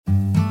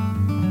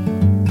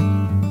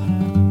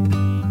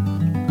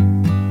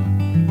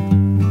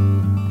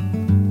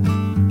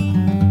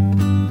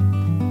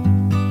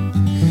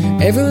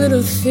Every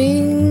little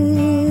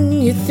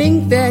thing you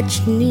think that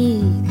you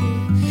need.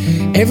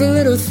 Every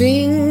little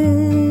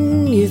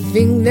thing you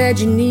think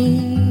that you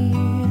need.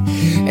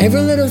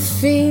 Every little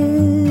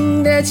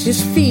thing that's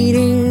just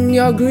feeding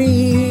your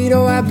greed.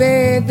 Oh, I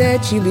bet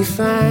that you'd be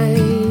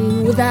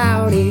fine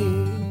without it.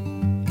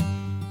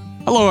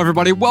 Hello,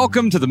 everybody.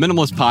 Welcome to the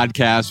Minimalist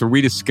Podcast, where we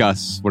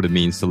discuss what it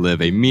means to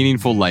live a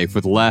meaningful life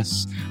with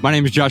less. My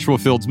name is Joshua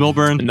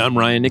Fields-Milburn. And I'm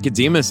Ryan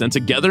Nicodemus, and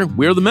together,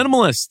 we're the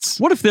Minimalists.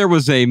 What if there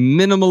was a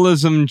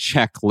minimalism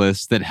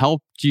checklist that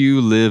helped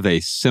you live a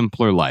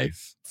simpler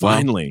life?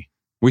 Finally.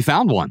 Well, we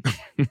found one.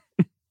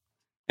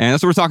 And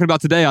that's what we're talking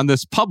about today on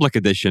this public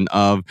edition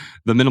of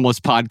the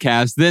Minimalist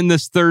Podcast. Then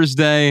this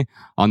Thursday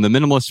on the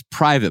Minimalist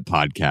Private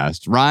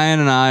Podcast, Ryan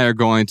and I are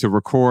going to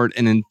record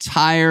an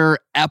entire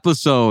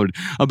episode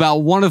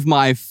about one of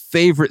my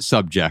favorite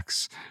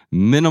subjects,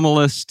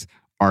 minimalist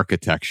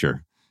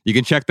architecture. You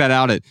can check that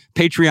out at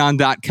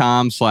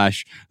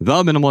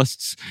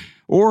patreon.com/theminimalists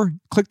or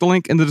click the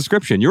link in the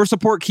description. Your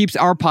support keeps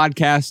our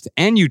podcast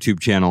and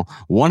YouTube channel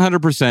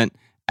 100%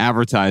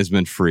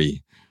 advertisement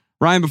free.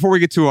 Ryan, before we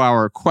get to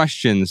our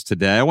questions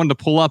today, I wanted to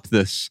pull up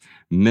this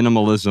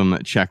minimalism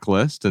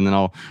checklist, and then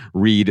I'll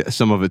read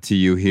some of it to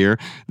you here.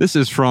 This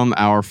is from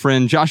our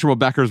friend Joshua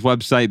Becker's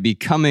website,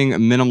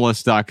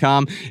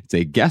 becomingminimalist.com. It's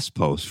a guest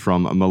post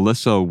from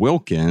Melissa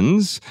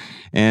Wilkins,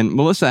 and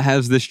Melissa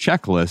has this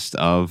checklist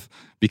of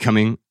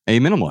becoming a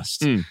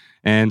minimalist.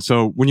 And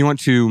so when you want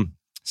to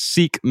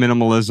seek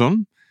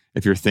minimalism,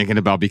 if you're thinking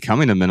about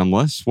becoming a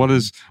minimalist, what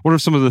are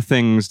some of the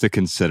things to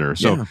consider?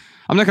 So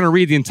I'm not going to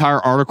read the entire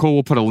article.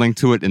 We'll put a link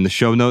to it in the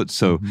show notes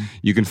so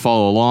you can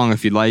follow along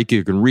if you'd like.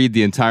 You can read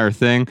the entire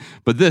thing.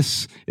 But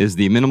this is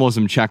the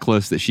minimalism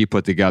checklist that she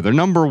put together.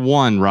 Number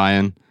 1,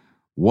 Ryan,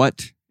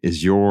 what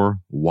is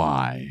your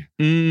why?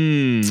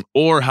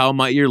 Or how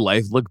might your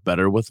life look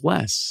better with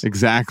less?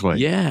 Exactly.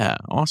 Yeah,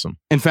 awesome.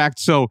 In fact,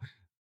 so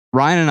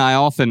Ryan and I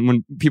often,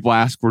 when people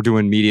ask, we're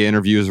doing media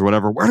interviews or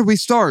whatever, where do we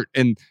start?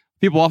 And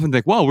people often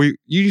think, well,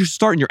 you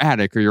start in your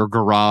attic or your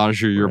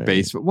garage or your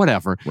basement,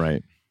 whatever.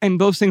 Right. And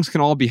those things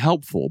can all be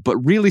helpful, but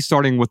really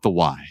starting with the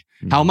why.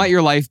 How might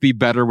your life be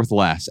better with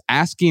less?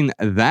 Asking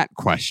that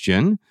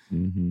question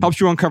helps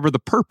you uncover the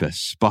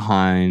purpose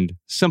behind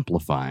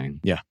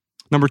simplifying. Yeah.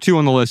 Number 2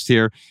 on the list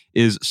here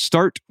is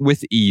start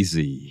with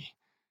easy.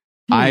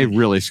 I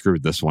really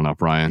screwed this one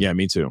up, Ryan. Yeah,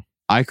 me too.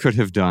 I could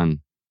have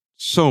done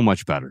so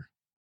much better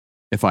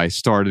if I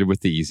started with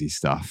the easy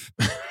stuff.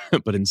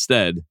 But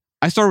instead,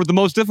 I started with the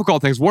most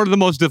difficult things. What are the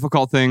most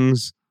difficult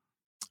things?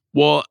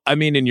 Well, I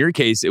mean, in your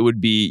case, it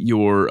would be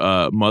your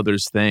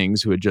mother's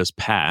things who had just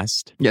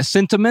passed. Yeah,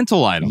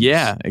 sentimental items.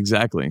 Yeah,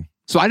 exactly.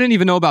 So I didn't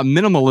even know about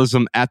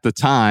minimalism at the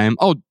time.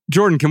 Oh,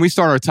 Jordan, can we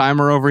start our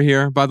timer over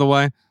here, by the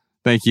way?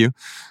 Thank you.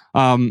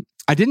 I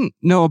didn't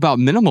know about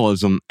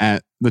minimalism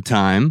at the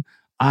time.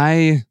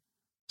 I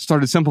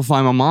started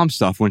simplifying my mom's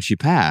stuff when she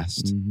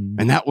passed.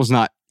 And that was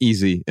not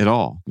easy at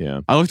all.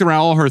 Yeah. I looked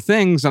around all her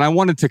things and I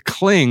wanted to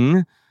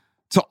cling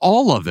to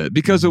all of it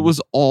because it was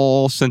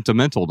all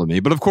sentimental to me.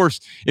 But of course,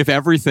 if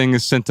everything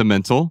is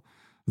sentimental,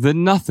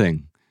 then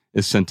nothing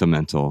is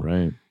sentimental.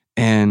 Right.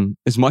 And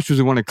as much as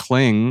we want to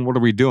cling, what are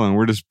we doing?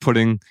 We're just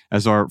putting,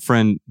 as our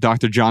friend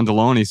Dr. John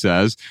Deloney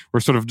says, we're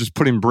sort of just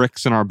putting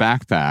bricks in our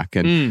backpack.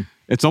 And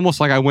it's almost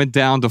like I went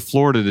down to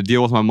Florida to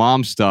deal with my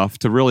mom's stuff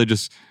to really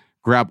just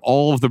grab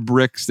all of the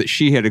bricks that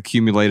she had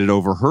accumulated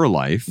over her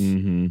life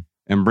and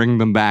bring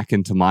them back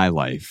into my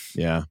life.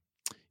 Yeah.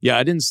 Yeah,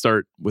 I didn't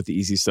start with the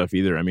easy stuff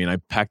either. I mean, I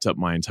packed up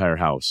my entire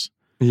house.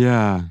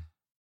 Yeah.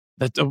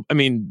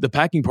 The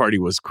packing party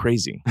was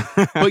crazy.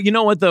 But you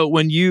know what, though?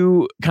 When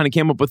you kind of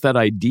came up with that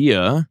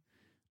idea,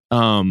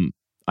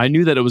 I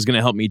knew that it was going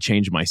to help me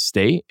change my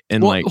state.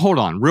 And hold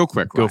on, real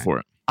quick. Go Ryan. for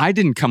it. I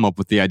didn't come up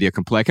with the idea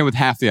completely. I came with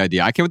half the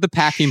idea. I came with the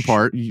packing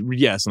part.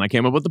 Yes, and I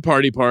came up with the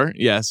party part.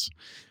 Yes.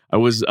 I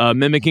was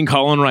mimicking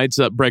Colin Wright's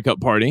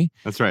breakup party.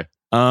 That's right.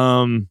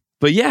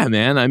 But yeah,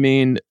 man, I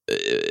mean,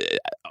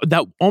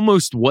 that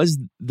almost was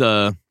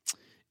the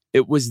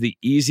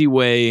easy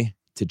way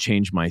to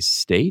change my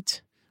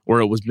state, or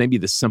it was maybe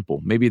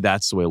maybe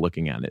that's the way of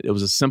looking at it. It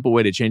was a simple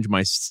way to change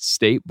my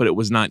state, but it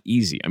was not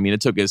easy. I mean,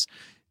 it took us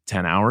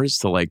 10 hours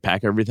to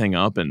pack everything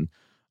up, and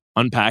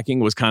unpacking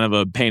was kind of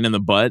a pain in the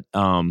butt.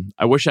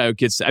 I wish I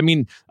could say, I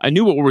mean, I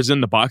knew what was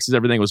in the boxes.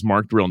 Everything was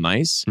marked real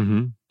nice.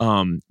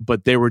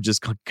 But they were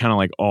just kind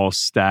of all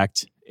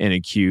stacked in a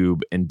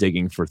cube, and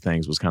digging for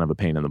things was kind of a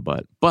pain in the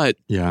butt. But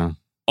yeah,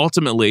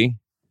 ultimately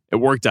it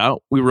worked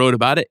out. We wrote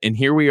about it, and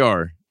here we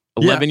are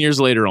 11 years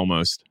later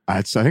almost.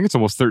 I think it's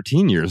almost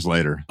 13 years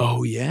later.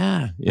 Oh,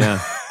 yeah. Yeah.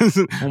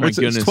 Oh, my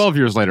goodness. It's 12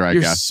 years later, I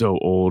guess. You're so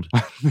old.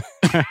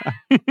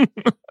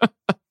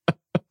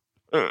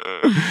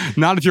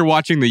 Not if you're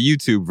watching the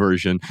YouTube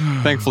version.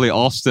 Thankfully,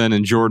 Alston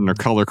and Jordan are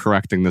color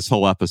correcting this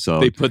whole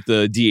episode. They put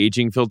the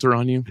de-aging filter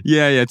on you?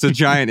 Yeah, it's a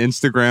giant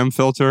Instagram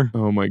filter.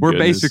 Oh my We're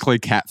goodness. basically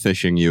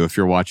catfishing you if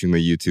you're watching the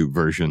YouTube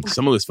version.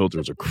 Some of those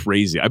filters are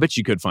crazy. I bet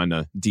you could find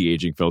a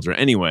de-aging filter.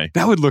 Anyway.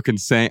 That would look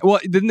insane. Well,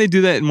 didn't they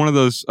do that in one of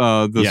those,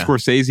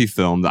 Scorsese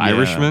film, The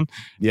Irishman?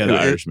 Yeah, The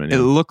Irishman. It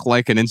looked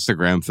like an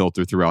Instagram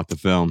filter throughout the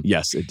film.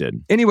 Yes, it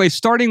did. Anyway,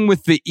 starting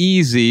with the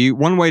easy,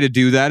 one way to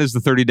do that is the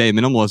 30-day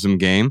minimalism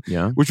game,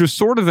 which was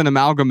sort of an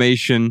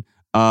amalgamation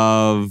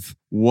of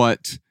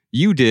what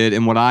you did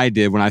and what I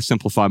did when I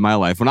simplified my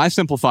life. When I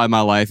simplified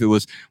my life, it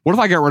was, what if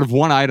I got rid of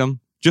one item,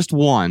 just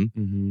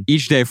one,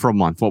 each day for a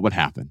month? What would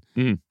happen?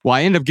 Well,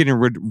 I ended up getting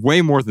rid of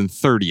way more than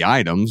 30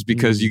 items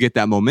because you get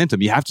that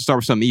momentum. You have to start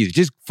with something easy.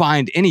 Just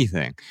find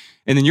anything.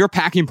 And then your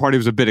packing party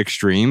was a bit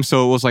extreme.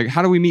 So it was like,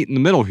 how do we meet in the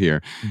middle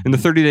here? And the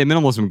 30-day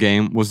minimalism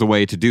game was the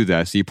way to do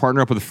that. So you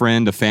partner up with a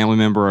friend, a family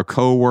member, a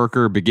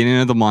coworker, beginning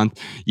of the month,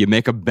 you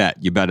make a bet.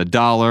 You bet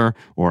 $1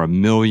 or $1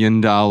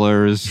 million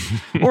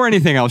or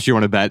anything else you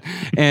want to bet.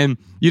 And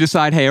you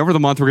decide, hey, over the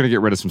month, we're going to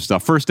get rid of some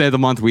stuff. First day of the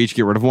month, we each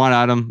get rid of one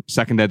item.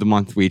 Second day of the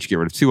month, we each get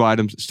rid of 2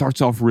 items. It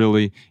starts off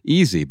really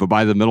easy, but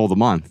by the middle of the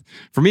month,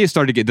 for me, it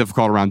started to get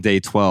difficult around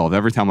day 12.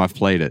 Every time I've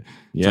played it,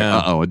 it's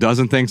like, a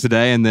dozen things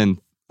today, and then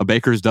a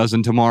baker's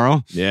dozen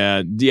tomorrow.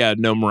 Yeah.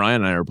 No, Mariah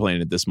and I are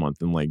playing it this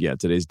month, and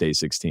today's day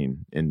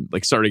 16, and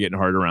started getting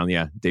hard around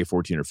day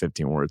 14 or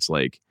 15, where it's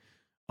like,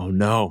 oh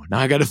no, now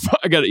I got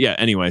to. Yeah.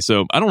 Anyway,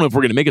 so I don't know if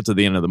we're gonna make it to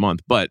the end of the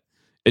month, but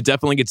it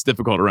definitely gets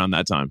difficult around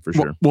that time for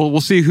sure. Well,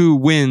 we'll see who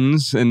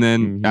wins, and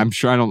then I'm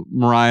sure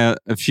Mariah,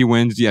 if she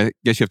wins, I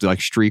guess you have to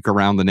streak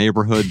around the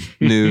neighborhood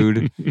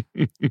nude.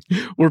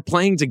 We're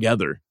playing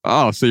together.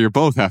 Oh, so you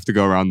both have to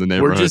go around the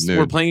neighborhood nude.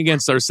 We're playing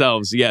against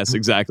ourselves. Yes,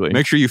 exactly.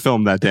 Make sure you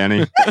film that,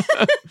 Danny.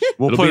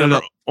 We'll put it on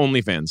our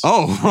OnlyFans.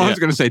 Oh, I was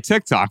going to say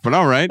TikTok, but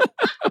all right.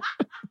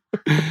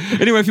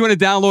 Anyway, if you want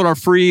to download our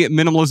free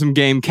minimalism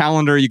game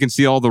calendar, you can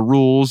see all the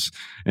rules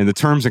and the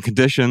terms and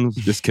conditions.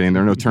 Just kidding.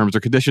 There are no terms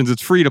or conditions.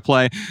 It's free to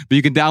play, but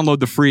you can download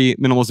the free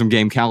minimalism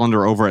game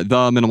calendar over at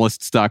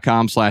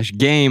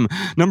theminimalists.com/game.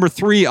 Number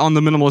 3 on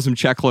the minimalism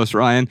checklist,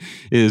 Ryan,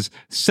 is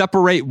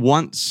separate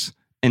wants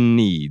and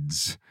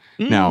needs.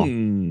 Now,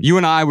 you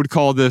and I would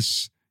call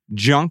this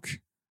junk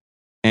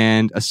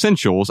and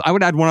essentials. I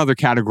would add one other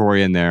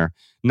category in there,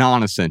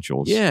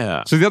 non-essentials.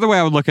 Yeah. So the other way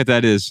I would look at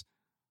that is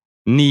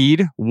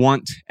need,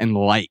 want, and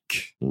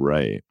like.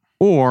 Right.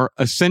 Or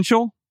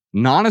essential,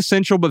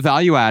 non-essential, but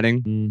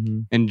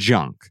value-adding, and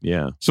junk.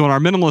 Yeah. So in our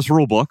minimalist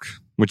rule book,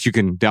 which you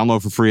can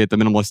download for free at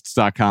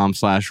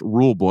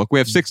theminimalists.com/rulebook, we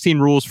have 16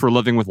 rules for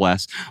living with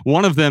less.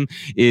 One of them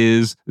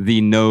is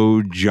the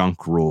no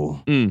junk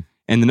rule.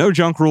 And the no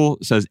junk rule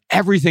says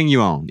everything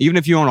you own, even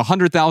if you own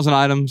 100,000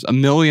 items,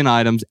 1 million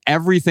items,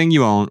 everything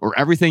you own or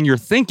everything you're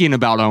thinking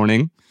about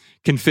owning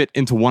can fit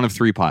into one of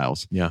 3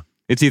 piles. Yeah.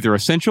 It's either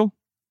essential,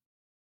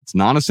 it's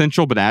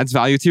non-essential, but adds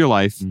value to your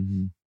life,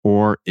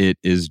 or it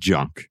is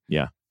junk.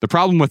 Yeah. The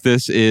problem with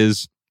this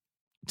is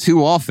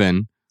too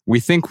often we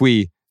think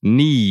we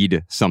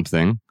need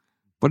something,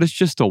 but it's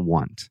just a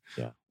want.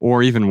 Yeah.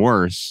 Or even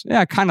worse,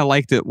 I kind of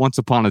liked it once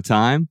upon a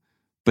time,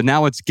 but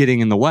now it's getting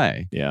in the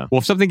way. Yeah. Well,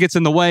 if something gets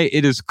in the way,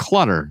 it is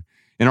clutter.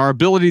 And our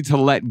ability to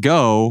let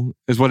go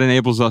is what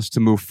enables us to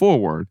move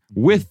forward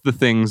with the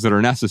things that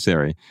are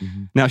necessary.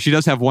 Now, she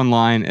does have one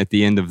line at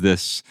the end of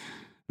this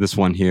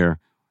one here,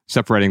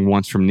 separating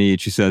wants from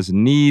needs. She says,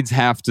 needs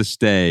have to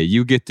stay.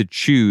 You get to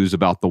choose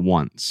about the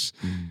wants.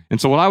 And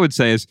so what I would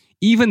say is,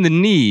 even the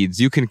needs,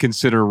 you can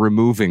consider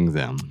removing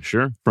them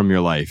from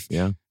your life.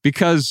 Yeah.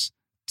 Because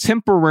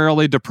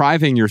temporarily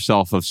depriving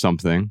yourself of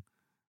something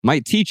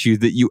might teach you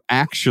that you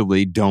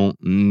actually don't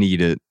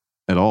need it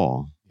at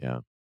all.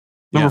 Yeah.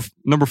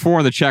 Number 4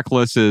 on the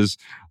checklist is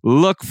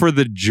look for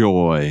the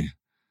joy.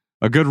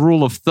 A good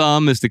rule of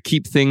thumb is to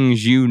keep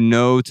things you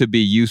know to be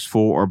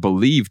useful or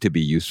believe to be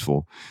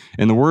useful.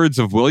 In the words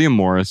of William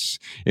Morris,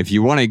 if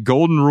you want a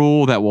golden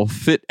rule that will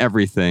fit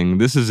everything,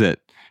 this is it.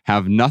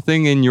 Have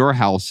nothing in your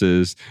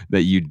houses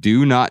that you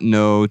do not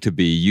know to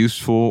be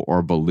useful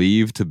or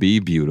believe to be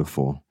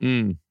beautiful.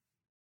 I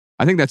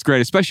think that's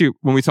great, especially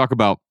when we talk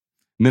about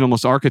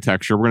minimalist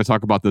architecture. We're going to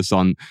talk about this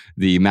on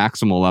the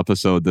Maximal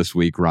episode this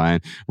week,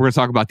 Ryan. We're going to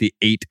talk about the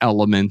 8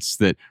 elements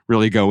that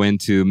really go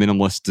into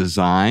minimalist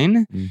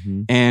design.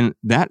 And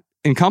that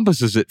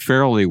encompasses it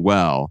fairly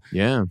well.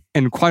 Yeah.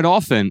 And quite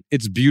often,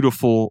 it's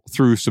beautiful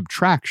through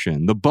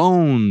subtraction. The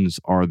bones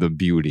are the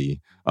beauty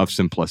of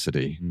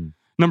simplicity.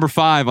 Number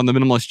 5 on the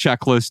minimalist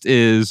checklist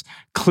is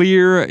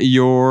clear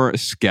your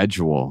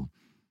schedule.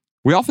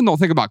 We often don't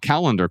think about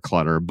calendar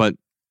clutter, but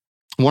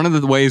one of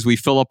the ways we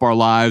fill up our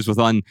lives with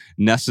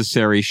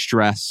unnecessary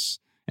stress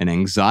and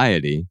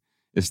anxiety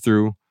is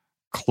through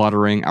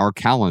cluttering our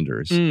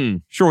calendars.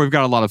 Sure, we've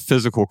got a lot of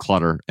physical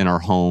clutter in our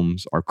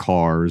homes, our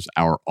cars,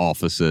 our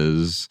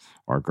offices,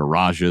 our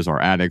garages,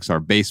 our attics, our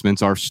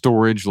basements, our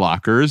storage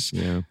lockers.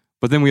 Yeah.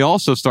 But then we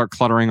also start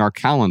cluttering our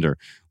calendar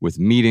with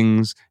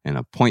meetings and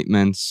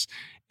appointments.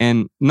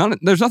 And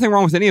there's nothing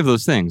wrong with any of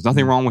those things.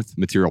 Nothing wrong with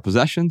material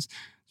possessions.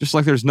 Just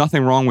like there's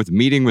nothing wrong with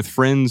meeting with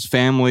friends,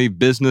 family,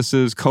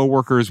 businesses,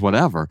 coworkers,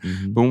 whatever.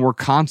 Mm-hmm. But when we're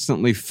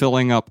constantly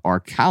filling up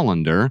our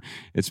calendar,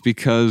 it's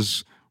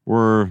because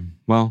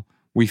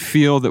we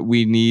feel that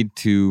we need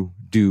to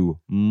do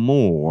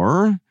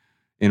more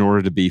in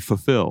order to be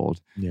fulfilled.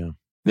 Yeah.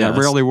 That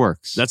rarely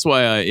works. That's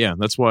why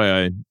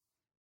I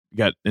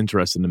got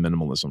interested in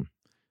minimalism.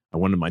 I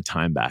wanted my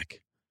time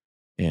back.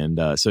 And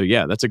so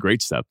that's a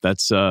great step.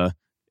 That's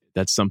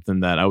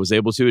something that I was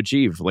able to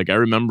achieve. Like I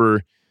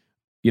remember,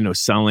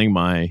 selling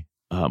my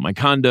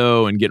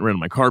condo and getting rid of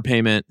my car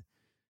payment.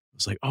 I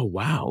was like, oh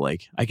wow,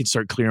 like I can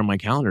start clearing my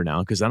calendar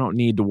now because I don't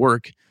need to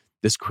work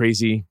this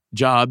crazy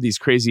job, these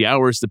crazy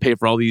hours to pay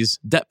for all these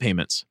debt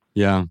payments.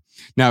 Yeah.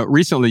 Now,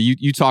 recently,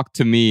 you talked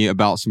to me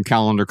about some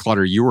calendar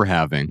clutter you were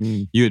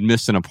having. You had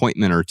missed an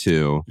appointment or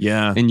two.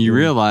 Yeah. And you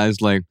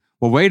realized, like,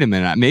 well, wait a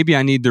minute. Maybe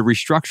I need to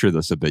restructure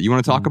this a bit. You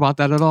want to talk about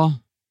that at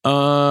all?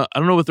 I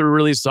don't know what there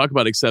really is to talk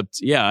about,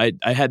 except, I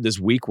had this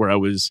week where I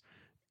was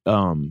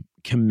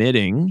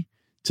committing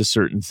to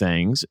certain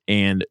things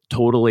and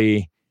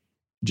totally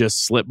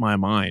just slipped my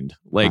mind.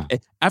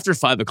 Like, after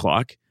 5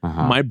 o'clock,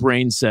 my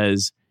brain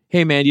says,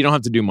 hey, man, you don't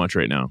have to do much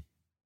right now.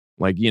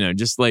 Like,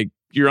 just like,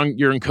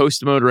 you're in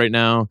coast mode right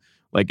now.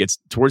 Like it's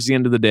towards the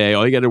end of the day.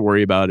 All you got to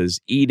worry about is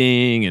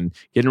eating and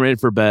getting ready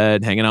for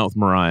bed, hanging out with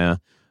Mariah.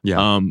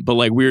 Yeah. But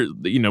like we're,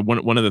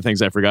 one of the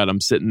things I forgot,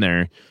 I'm sitting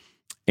there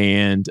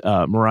and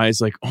Mariah's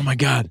like, oh my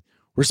God,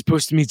 we're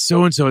supposed to meet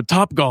so-and-so at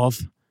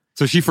Topgolf.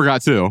 So she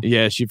forgot too.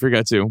 Yeah, she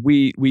forgot too.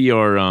 We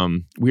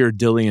are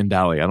Dilly and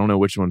Dally. I don't know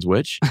which one's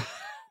which.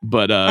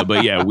 But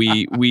yeah,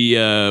 we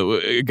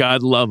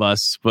God love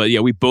us. But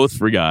yeah, we both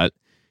forgot.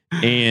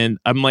 And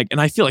I'm like,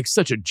 and I feel like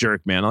such a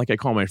jerk, man. Like I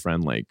call my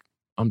friend, like,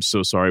 I'm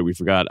so sorry, we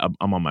forgot.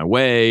 I'm on my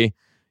way.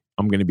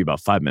 I'm going to be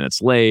about 5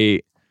 minutes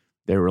late.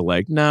 They were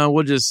like, no,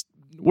 we'll just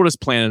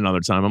plan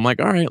another time. I'm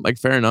like, all right, like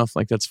fair enough.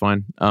 Like that's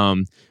fine.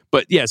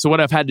 But yeah, so what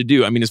I've had to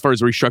do, I mean, as far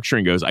as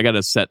restructuring goes, I got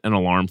to set an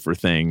alarm for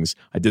things.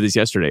 I did this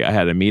yesterday. I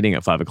had a meeting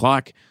at 5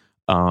 o'clock.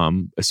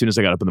 As soon as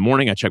I got up in the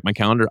morning, I checked my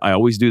calendar. I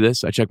always do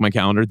this. I check my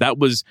calendar. That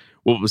was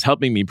what was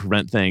helping me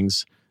prevent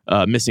things.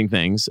 Missing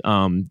things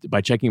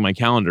by checking my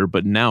calendar.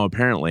 But now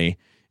apparently,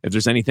 if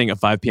there's anything at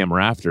 5 p.m.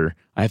 or after,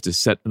 I have to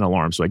set an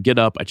alarm. So I get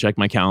up, I check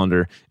my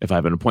calendar. If I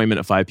have an appointment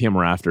at 5 p.m.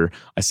 or after,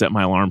 I set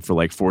my alarm for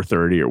like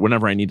 4:30 or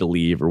whenever I need to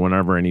leave or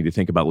whenever I need to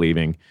think about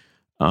leaving.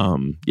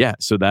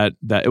 So that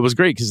it was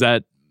great because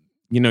that,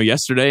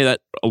 yesterday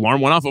that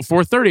alarm went off at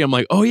 4:30. I'm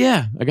like, oh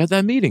yeah, I got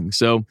that meeting.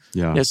 So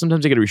yeah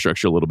sometimes I got to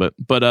restructure a little bit,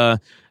 but I'm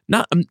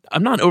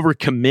not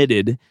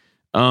overcommitted.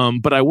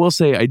 But I will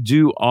say I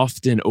do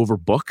often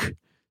overbook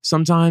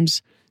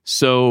sometimes.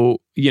 So,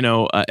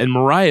 and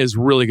Mariah is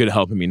really good at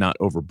helping me not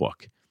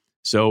overbook.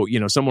 So,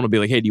 someone will be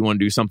like, hey, do you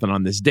want to do something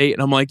on this date?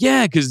 And I'm like,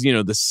 yeah, because, the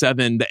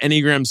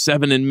Enneagram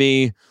 7 in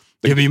me.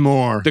 Give me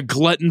more. The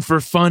glutton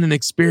for fun and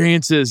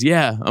experiences.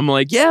 Yeah. I'm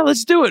like, yeah,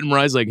 let's do it. And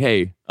Mariah's like,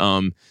 hey,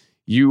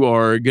 you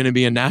are going to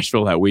be in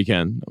Nashville that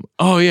weekend.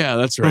 Oh, yeah,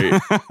 that's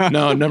right.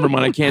 No, never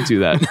mind. I can't do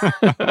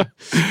that.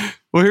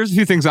 Well, here's a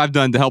few things I've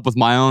done to help with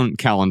my own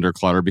calendar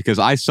clutter because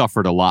I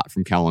suffered a lot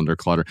from calendar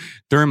clutter.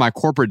 During my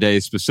corporate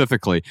days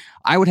specifically,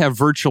 I would have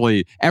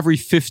virtually every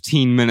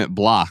 15-minute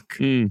block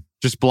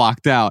just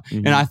blocked out.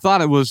 Mm-hmm. And I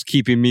thought it was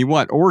keeping me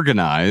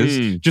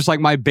organized. Just like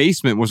my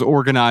basement was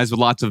organized with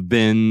lots of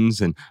bins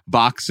and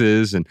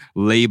boxes and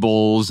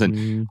labels.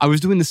 And I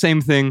was doing the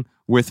same thing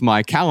with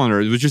my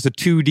calendar. It was just a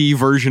 2D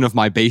version of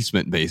my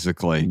basement,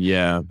 basically.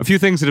 Yeah. A few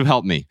things that have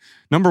helped me.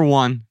 Number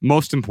one,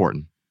 most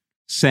important,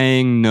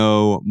 saying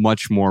no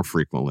much more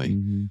frequently.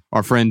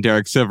 Our friend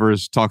Derek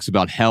Sivers talks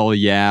about hell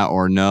yeah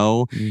or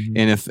no.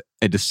 And if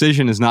a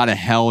decision is not a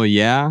hell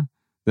yeah,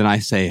 then I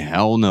say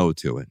hell no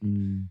to it.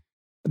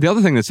 The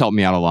other thing that's helped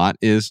me out a lot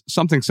is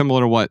something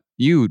similar to what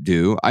you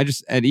do. I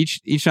just, at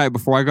each night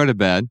before I go to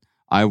bed,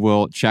 I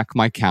will check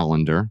my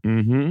calendar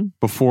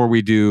before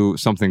we do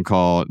something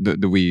called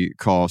that we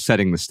call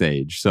setting the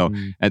stage. So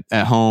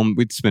at home,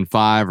 we'd spend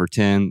 5 or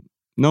 10,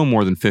 no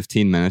more than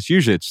 15 minutes.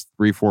 Usually it's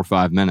 3, 4,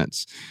 5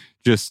 minutes.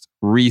 Just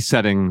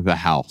resetting the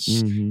house.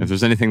 If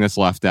there's anything that's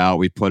left out,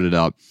 we put it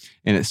up.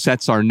 And it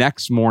sets our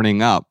next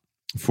morning up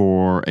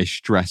for a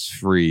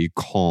stress-free,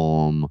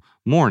 calm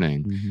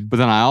morning. But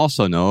then I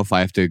also know if I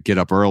have to get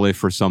up early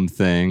for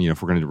something,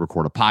 if we're going to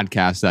record a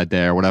podcast that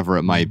day or whatever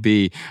it might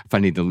be, if I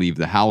need to leave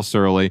the house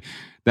early,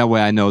 that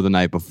way I know the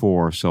night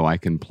before so I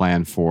can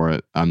plan for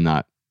it. I'm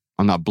not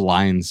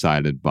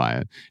blindsided by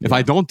it. If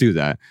I don't do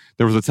that,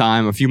 there was a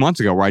time a few months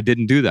ago where I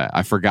didn't do that.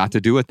 I forgot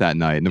to do it that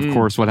night. And of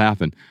course, what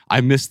happened?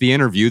 I missed the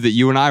interview that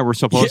you and I were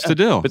supposed to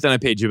do. But then I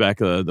paid you back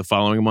the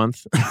following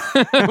month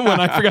when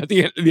I forgot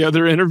the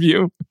other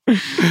interview.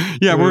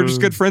 Yeah, we're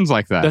just good friends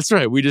like that. That's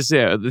right. We just,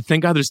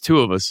 thank God there's two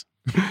of us.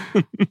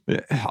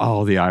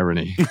 Oh, the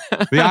irony.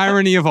 The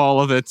irony of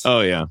all of it.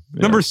 Oh, yeah.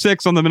 Number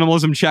 6 on the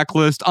minimalism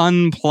checklist,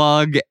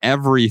 unplug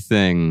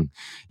everything.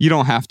 You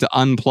don't have to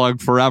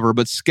unplug forever,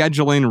 but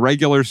scheduling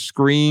regular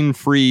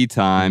screen-free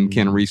time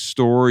can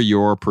restore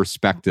your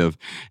perspective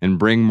and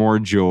bring more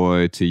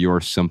joy to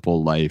your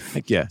simple life.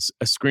 Heck yes.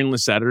 A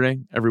screenless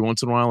Saturday every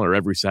once in a while or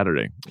every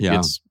Saturday.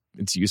 Yeah.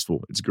 It's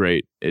useful. It's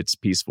great. It's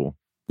peaceful.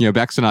 You know,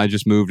 Bex and I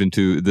just moved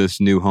into this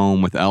new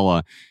home with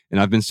Ella,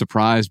 and I've been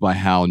surprised by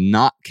how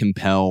not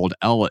compelled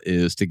Ella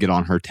is to get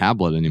on her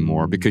tablet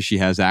anymore because she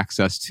has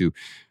access to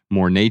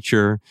more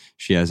nature.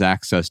 She has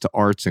access to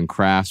arts and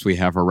crafts. We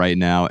have her right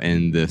now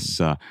in this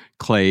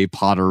clay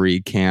pottery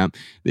camp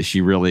that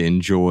she really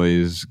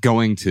enjoys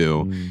going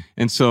to.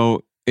 And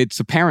so it's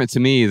apparent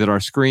to me that our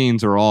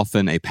screens are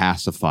often a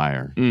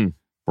pacifier.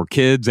 For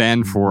kids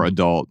and for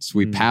adults.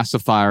 We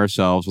pacify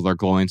ourselves with our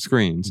glowing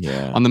screens.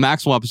 Yeah. On the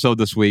Maxwell episode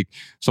this week,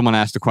 someone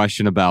asked a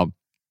question about,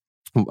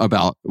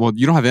 well,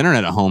 you don't have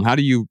internet at home. What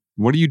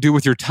do you do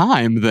with your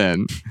time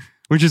then?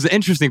 Which is an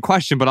interesting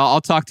question, but I'll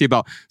talk to you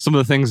about some of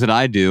the things that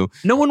I do.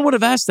 No one would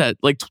have asked that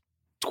like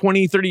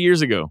 20, 30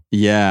 years ago.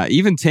 Yeah.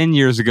 Even 10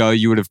 years ago,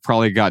 you would have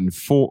probably gotten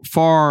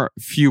far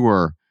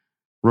fewer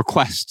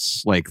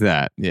requests like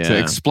that to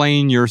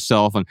explain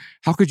yourself and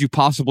how could you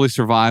possibly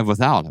survive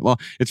without it? Well,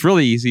 it's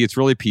really easy. It's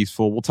really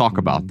peaceful. We'll talk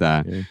about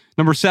that. Yeah.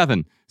 Number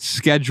 7,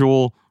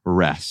 schedule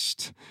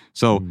rest.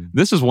 So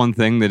this is one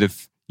thing that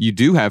if you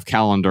do have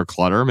calendar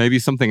clutter, maybe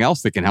something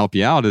else that can help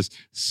you out is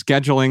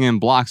scheduling in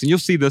blocks. And you'll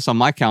see this on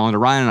my calendar.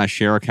 Ryan and I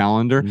share a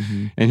calendar,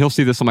 and he'll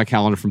see this on my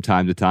calendar from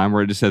time to time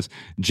where it just says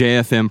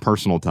JFM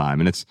personal time,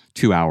 and it's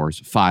 2 hours,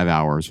 5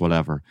 hours,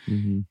 whatever.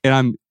 And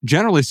I'm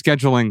generally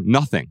scheduling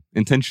nothing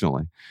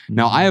intentionally.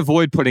 Now, I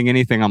avoid putting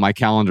anything on my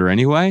calendar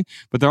anyway,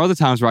 but there are other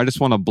times where I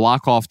just want to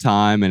block off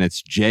time and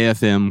it's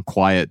JFM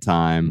quiet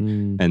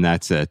time, and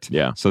that's it.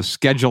 Yeah. So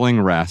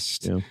scheduling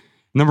rest. Yeah.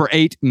 Number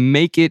 8,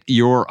 make it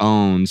your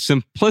own.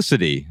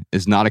 Simplicity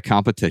is not a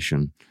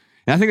competition.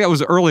 And I think that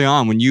was early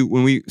on when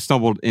we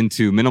stumbled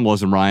into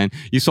minimalism, Ryan.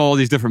 You saw all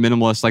these different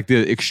minimalists, like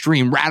the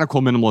extreme radical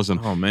minimalism.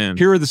 Oh, man.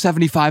 Here are the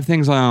 75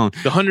 things I own.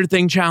 The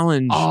 100-thing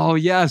challenge. Oh,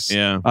 yes.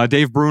 Yeah.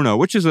 Dave Bruno,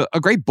 which is a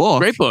great book.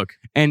 Great book.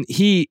 And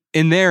he,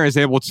 in there, is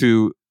able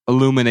to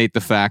illuminate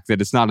the fact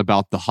that it's not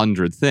about the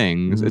 100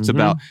 things. It's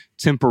about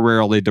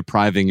temporarily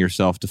depriving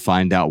yourself to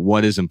find out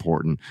what is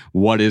important,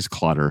 what is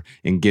clutter,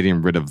 and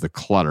getting rid of the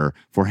clutter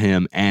for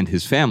him and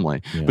his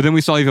family. Yeah. But then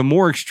we saw even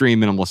more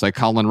extreme minimalists like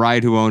Colin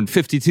Wright, who owned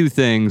 52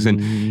 things,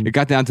 and it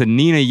got down to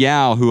Nina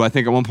Yao, who I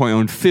think at one point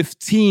owned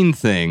 15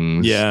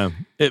 things. Yeah,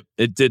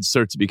 it did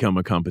start to become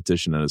a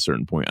competition at a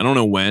certain point. I don't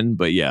know when,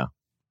 but yeah.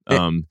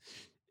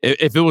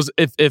 If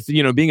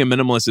you know, being a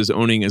minimalist is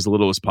owning as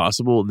little as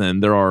possible, then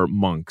there are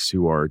monks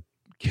who are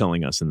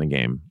killing us in the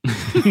game.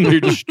 They're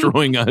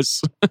destroying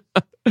us.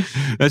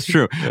 That's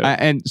true. Yeah.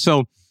 And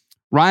so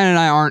Ryan and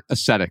I aren't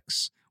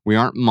ascetics. We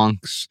aren't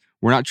monks.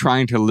 We're not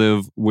trying to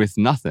live with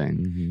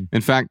nothing.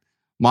 In fact,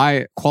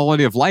 my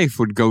quality of life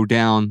would go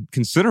down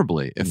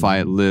considerably if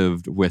I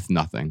lived with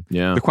nothing.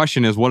 Yeah. The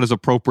question is, what is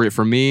appropriate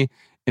for me?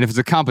 And if it's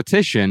a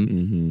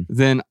competition,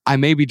 then I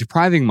may be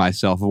depriving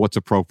myself of what's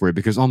appropriate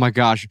because, oh my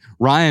gosh,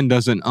 Ryan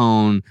doesn't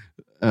own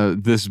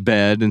this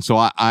bed, and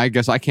so I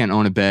guess I can't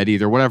own a bed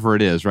either, whatever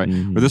it is, right?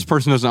 Or this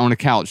person doesn't own a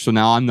couch, so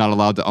now I'm not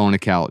allowed to own a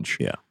couch.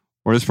 Yeah.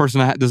 Or this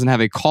person doesn't have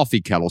a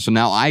coffee kettle, so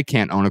now I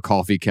can't own a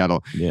coffee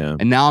kettle. Yeah.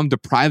 And now I'm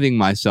depriving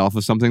myself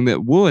of something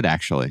that would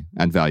actually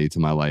add value to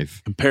my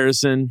life.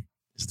 Comparison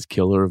is the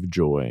killer of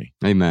joy.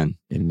 Amen.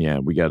 And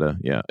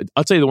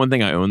I'll tell you the one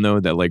thing I own though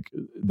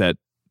that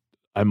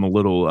I'm a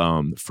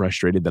little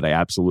frustrated that I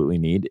absolutely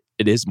need.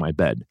 It is my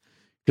bed.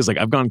 Because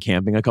I've gone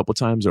camping a couple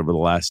times over the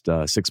last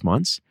 6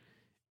 months.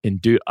 And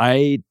dude,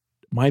 my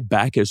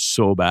back is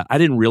so bad. I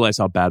didn't realize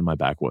how bad my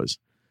back was.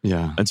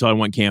 Yeah. Until I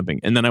went camping.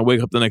 And then I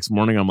wake up the next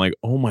morning, I'm like,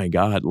 oh my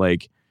God, I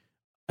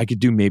could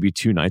do maybe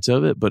 2 nights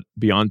of it, but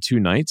beyond 2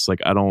 nights,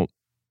 I don't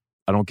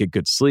get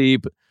good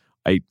sleep.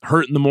 I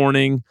hurt in the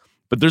morning.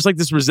 But there's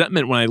this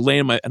resentment when I lay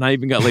in and I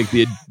even got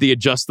the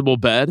adjustable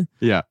bed.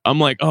 Yeah. I'm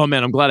like, oh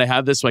man, I'm glad I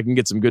have this so I can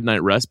get some good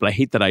night rest, but I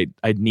hate that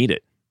I'd need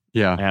it.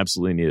 Yeah. I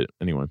absolutely need it.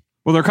 Anyway.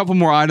 Well, there are a couple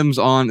more items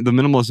on the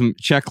minimalism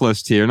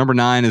checklist here. Number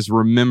 9 is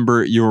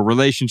remember your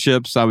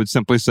relationships. I would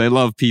simply say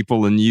love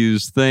people and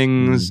use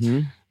things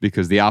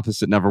because the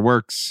opposite never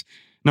works.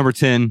 Number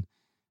 10,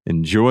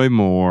 enjoy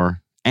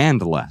more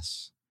and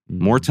less.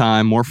 More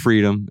time, more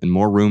freedom, and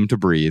more room to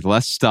breathe.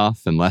 Less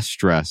stuff and less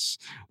stress.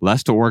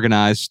 Less to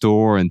organize,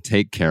 store, and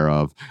take care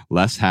of.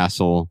 Less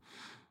hassle,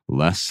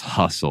 less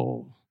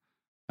hustle.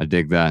 I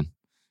dig that.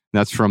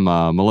 That's from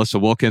Melissa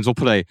Wilkins. We'll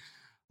put a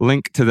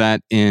link to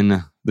that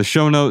in the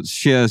show notes.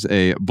 She has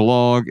a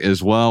blog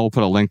as well. We'll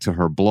put a link to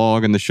her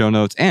blog in the show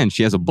notes. And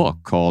she has a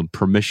book called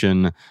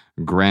Permission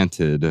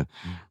Granted.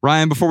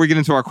 Ryan, before we get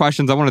into our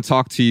questions, I want to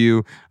talk to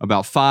you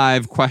about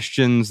 5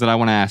 questions that I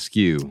want to ask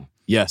you.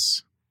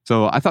 Yes.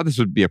 So I thought this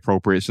would be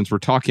appropriate since we're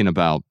talking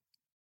about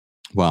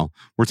the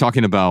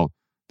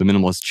the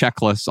Minimalist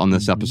Checklist on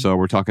this episode.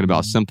 We're talking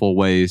about simple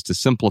ways to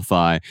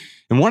simplify.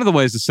 And one of the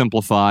ways to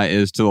simplify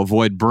is to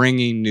avoid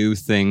bringing new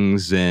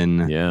things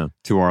in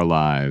to our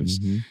lives,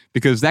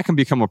 because that can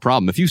become a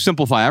problem. If you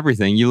simplify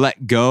everything, you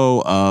let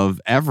go of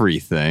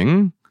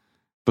everything,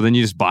 but then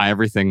you just buy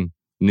everything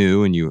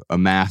new and you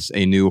amass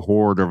a new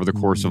hoard over the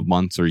course of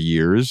months or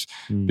years,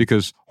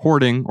 because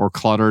hoarding or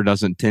clutter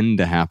doesn't tend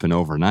to happen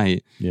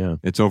overnight.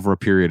 It's over a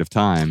period of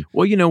time.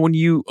 Well, you know, when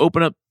you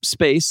open up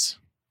space,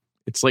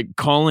 it's like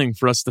calling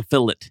for us to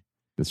fill it.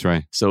 That's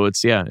right. So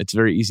it's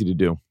very easy to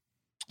do.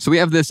 So we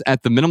have this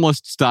at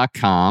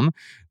theminimalists.com.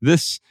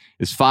 This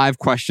is 5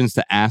 questions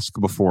to ask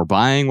before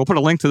buying. We'll put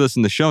a link to this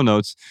in the show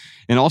notes.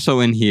 And also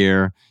in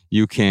here,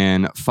 you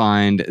can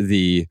find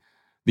these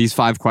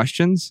 5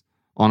 questions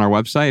on our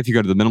website. If you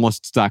go to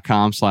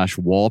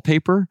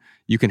theminimalists.com/wallpaper,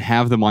 you can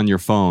have them on your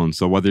phone.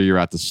 So whether you're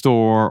at the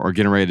store or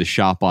getting ready to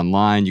shop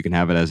online, you can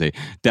have it as a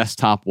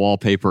desktop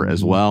wallpaper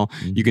as well.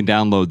 You can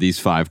download these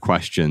 5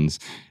 questions,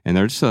 and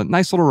they're just a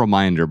nice little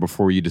reminder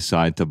before you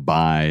decide to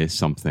buy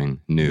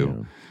something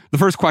new. The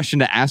first question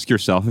to ask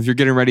yourself if you're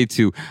getting ready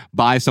to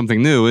buy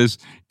something new is,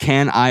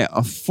 can I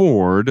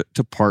afford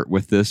to part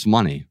with this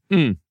money?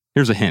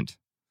 Here's a hint.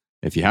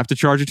 If you have to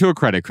charge it to a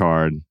credit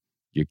card,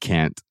 you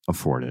can't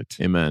afford it.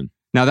 Amen.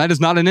 Now, that is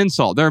not an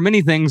insult. There are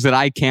many things that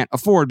I can't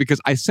afford because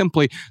I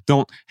simply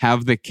don't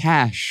have the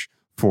cash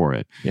for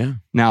it.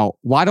 Now,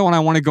 why don't I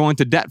want to go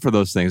into debt for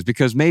those things?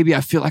 Because maybe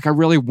I feel like I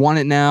really want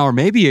it now, or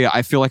maybe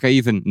I feel like I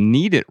even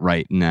need it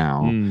right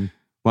now.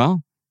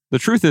 Well, the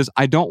truth is,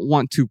 I don't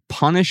want to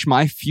punish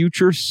my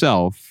future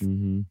self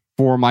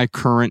for my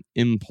current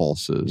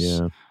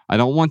impulses. I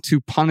don't want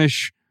to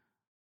punish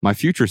my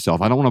future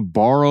self. I don't want to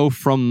borrow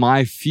from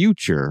my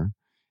future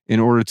in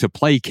order to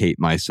placate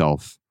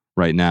myself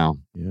right now.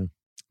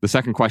 The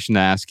second question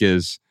to ask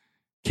is,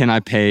 can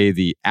I pay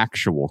the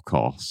actual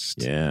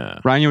cost?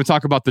 Ryan, you want to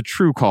talk about the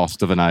true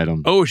cost of an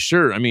item? Oh,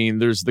 sure. I mean,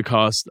 there's the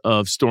cost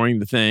of storing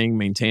the thing,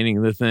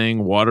 maintaining the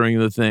thing, watering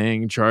the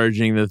thing,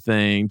 charging the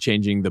thing,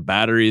 changing the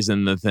batteries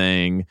in the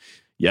thing.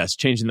 Yes,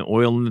 changing the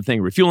oil in the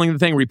thing, refueling the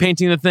thing,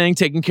 repainting the thing,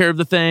 taking care of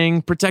the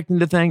thing, protecting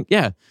the thing.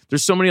 Yeah,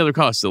 there's so many other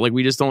costs that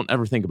we just don't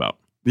ever think about.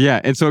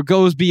 And so it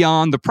goes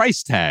beyond the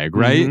price tag,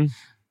 right?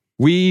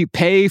 We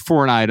pay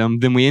for an item,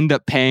 then we end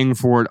up paying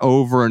for it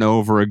over and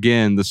over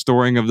again. The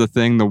storing of the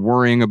thing, the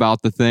worrying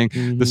about the thing,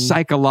 the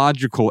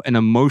psychological and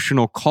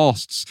emotional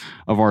costs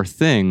of our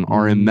thing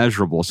are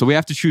immeasurable. So we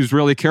have to choose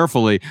really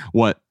carefully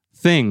what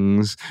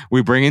things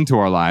we bring into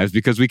our lives,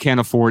 because we can't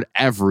afford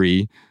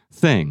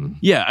everything.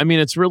 Yeah, I mean,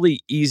 it's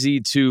really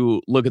easy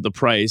to look at the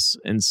price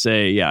and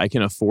say, yeah, I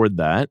can afford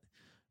that.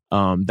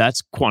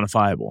 That's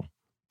quantifiable.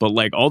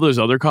 But all those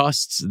other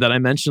costs that I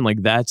mentioned,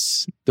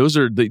 those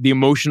are the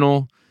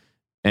emotional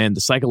and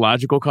the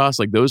psychological costs,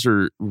 those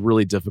are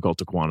really difficult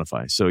to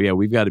quantify. So yeah,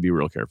 we've got to be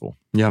real careful.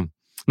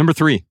 Number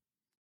 3,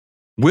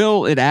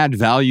 will it add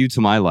value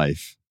to my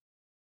life?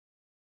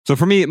 So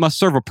for me, it must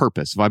serve a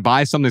purpose. If I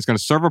buy something that's going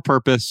to serve a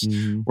purpose,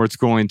 or it's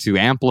going to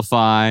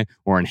amplify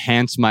or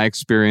enhance my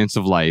experience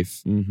of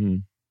life.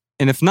 And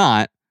if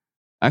not,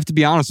 I have to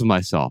be honest with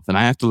myself and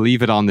I have to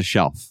leave it on the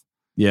shelf.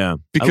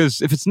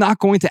 Because if it's not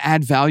going to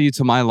add value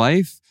to my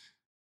life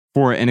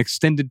for an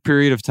extended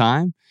period of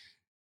time,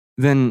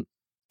 then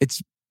it's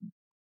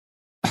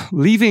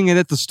leaving it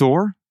at the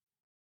store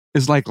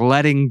is like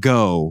letting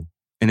go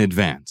in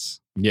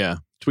advance.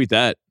 Tweet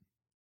that,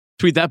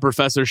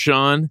 Professor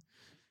Sean.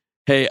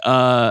 Hey,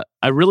 I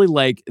really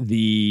like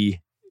the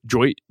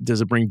joy.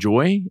 Does it bring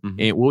joy?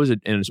 And what was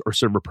it? Or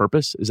serve a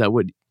purpose? Is that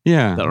what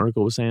that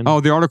article was saying?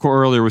 Oh, the article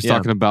earlier was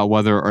talking about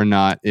whether or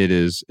not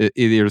it's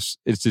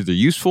either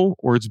useful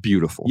or it's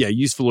beautiful.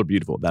 Useful or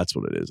beautiful. That's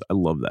what it is. I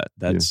love that.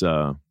 That's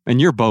and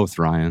you're both,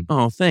 Ryan.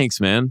 Oh,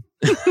 thanks, man.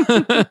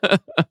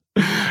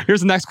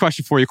 Here's the next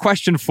question for you.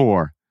 Question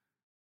 4.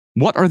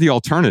 What are the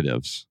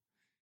alternatives?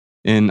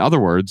 In other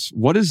words,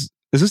 is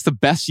this the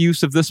best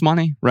use of this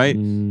money, right?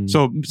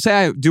 So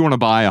say I do want to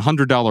buy a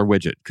 $100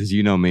 widget, because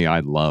you know me, I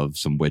love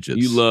some widgets.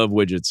 You love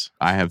widgets.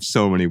 I have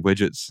so many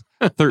widgets,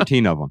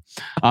 13 of them.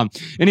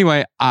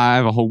 Anyway, I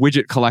have a whole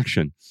widget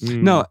collection.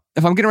 No,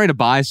 if I'm getting ready to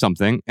buy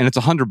something and it's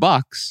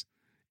 $100,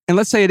 and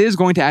let's say it is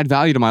going to add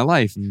value to my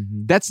life,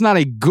 that's not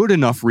a good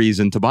enough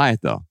reason to buy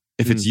it though.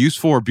 If it's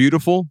useful or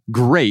beautiful,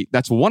 great.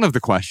 That's one of the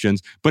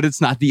questions, but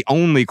it's not the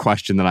only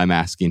question that I'm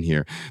asking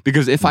here.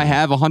 Because if I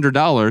have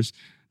 $100,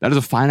 that is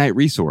a finite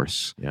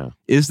resource.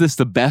 Is this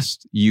the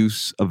best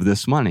use of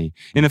this money?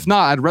 And if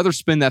not, I'd rather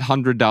spend that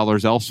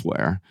 $100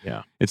 elsewhere.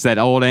 It's that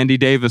old Andy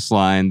Davis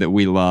line that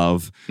we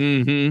love.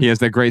 He has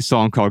that great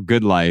song called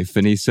Good Life.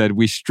 And he said,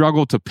 we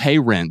struggle to pay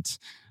rent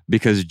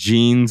because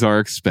jeans are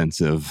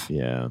expensive.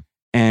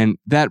 And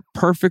that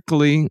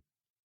perfectly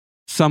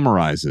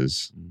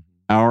summarizes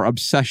our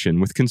obsession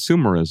with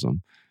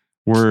consumerism.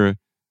 We're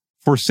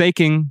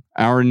forsaking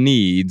our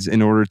needs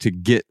in order to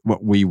get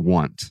what we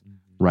want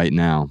right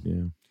now.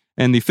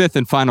 And the 5th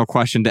and final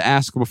question to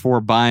ask before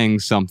buying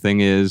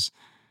something is,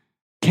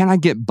 can I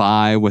get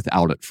by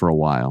without it for a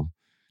while?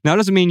 Now, it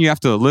doesn't mean you have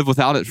to live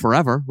without it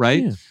forever,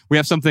 right? Yeah. We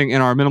have something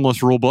in our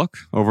minimalist rule book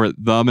over at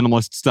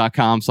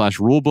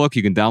theminimalists.com/rulebook.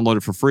 You can download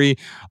it for free.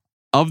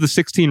 Of the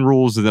 16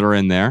 rules that are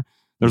in there,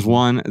 there's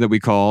one that we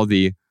call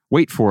the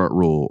wait for it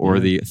rule or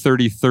the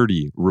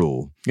 30-30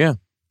 rule. Yeah.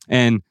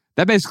 And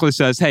that basically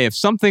says, hey, if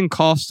something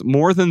costs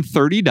more than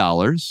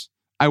 $30,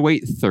 I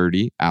wait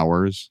 30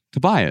 hours to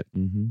buy it.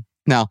 Mm-hmm.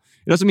 Now,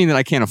 it doesn't mean that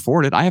I can't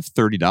afford it. I have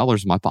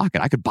 $30 in my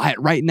pocket. I could buy it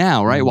right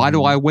now, right? Why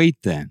do I wait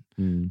then?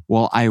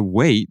 Well, I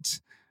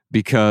wait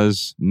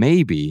because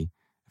maybe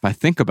if I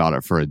think about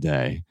it for a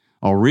day,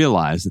 I'll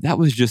realize that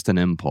was just an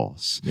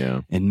impulse.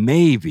 Yeah. And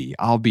maybe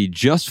I'll be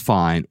just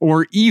fine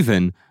or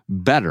even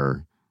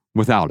better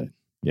without it.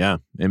 Yeah.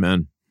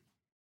 Amen.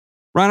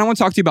 Ryan, I want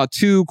to talk to you about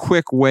 2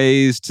 quick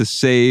ways to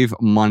save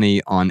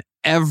money on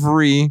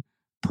every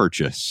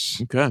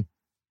purchase. Okay.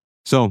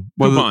 So,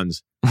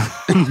 coupons.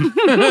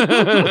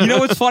 You know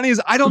what's funny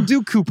is I don't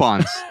do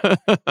coupons.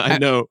 I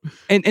know.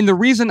 And the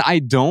reason I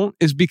don't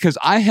is because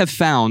I have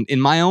found in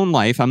my own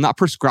life, I'm not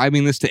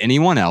prescribing this to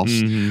anyone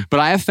else, but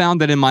I have found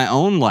that in my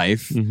own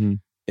life,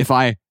 if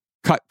I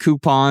cut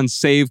coupons,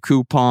 save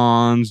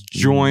coupons,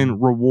 join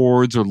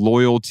rewards or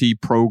loyalty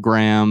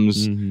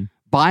programs,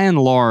 by and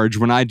large,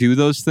 when I do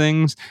those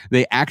things,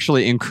 they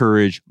actually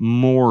encourage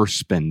more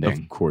spending.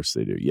 Of course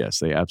they do. Yes,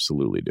 they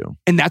absolutely do.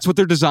 And that's what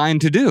they're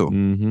designed to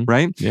do,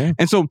 right? Yeah.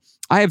 And so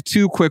I have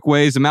 2 quick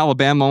ways. I'm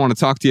Alabama. I want to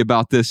talk to you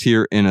about this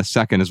here in a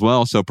second as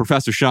well. So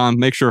Professor Sean,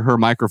 make sure her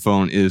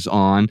microphone is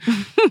on.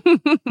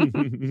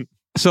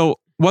 So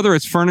whether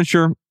it's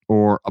furniture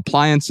or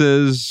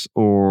appliances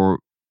or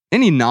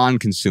any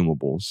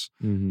non-consumables,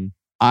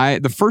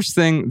 the first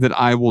thing that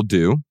I will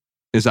do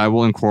is I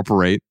will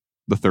incorporate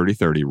the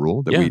 30-30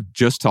 rule that we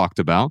just talked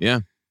about. Yeah.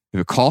 If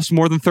it costs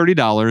more than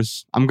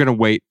 $30, I'm going to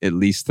wait at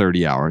least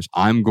 30 hours.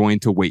 I'm going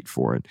to wait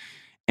for it.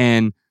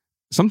 And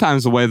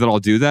sometimes the way that I'll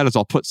do that is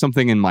I'll put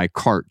something in my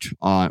cart.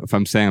 If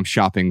I'm saying I'm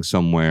shopping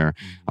somewhere,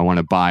 I want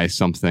to buy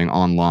something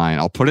online,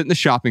 I'll put it in the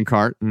shopping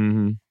cart.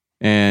 And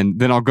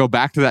then I'll go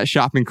back to that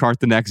shopping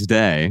cart the next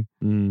day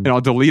and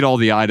I'll delete all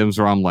the items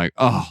where I'm like,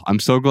 oh, I'm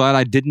so glad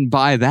I didn't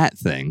buy that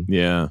thing.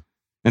 Yeah.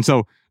 And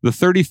so the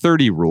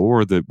 30-30 rule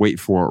or the wait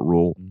for it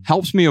rule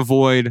helps me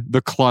avoid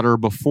the clutter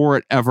before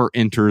it ever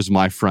enters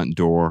my front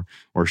door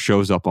or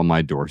shows up on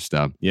my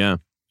doorstep. Yeah.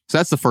 So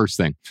that's the first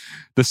thing.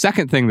 The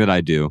second thing that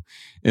I do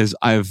is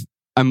I'm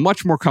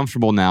much more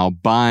comfortable now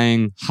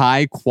buying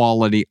high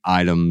quality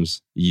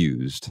items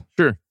used.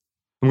 Sure.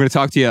 I'm going to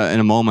talk to you in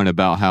a moment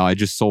about how I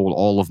just sold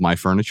all of my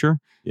furniture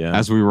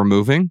as we were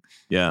moving.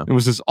 Yeah. It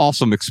was this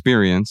awesome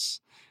experience.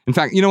 In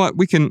fact, you know what?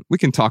 We can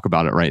talk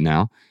about it right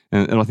now.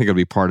 And I think it'll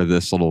be part of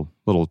this little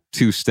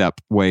 2-step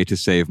way to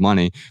save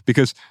money.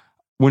 Because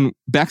when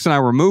Bex and I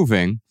were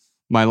moving,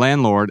 my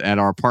landlord at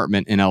our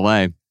apartment in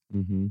LA,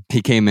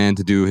 he came in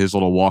to do his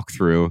little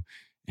walkthrough.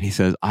 And he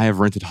says, I have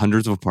rented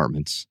hundreds of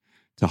apartments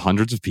to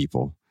hundreds of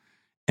people.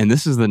 And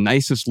this is the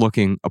nicest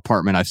looking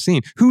apartment I've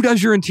seen. Who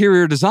does your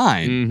interior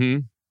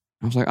design?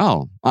 I was like,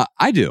 oh,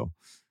 I do.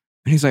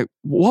 And he's like,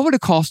 what would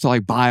it cost to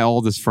like buy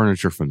all this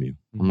furniture from you?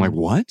 I'm like,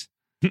 what?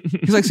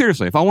 He's like,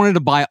 seriously, if I wanted to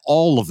buy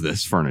all of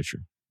this furniture,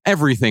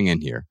 everything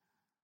in here,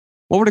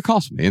 what would it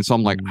cost me? And so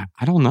I'm like,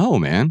 I don't know,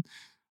 man.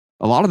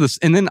 A lot of this.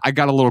 And then I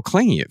got a little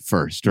clingy at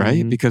first,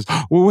 right? Because,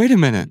 well, wait a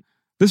minute.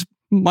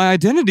 My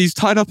identity's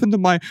tied up into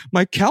my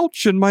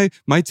couch and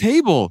my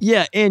table.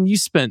 Yeah, and you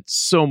spent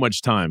so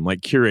much time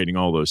like curating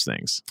all those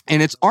things.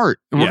 And it's art.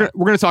 And we're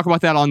going to talk about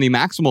that on the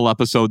Maximal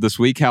episode this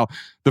week, how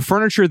the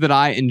furniture that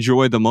I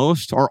enjoy the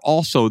most are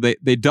also,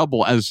 they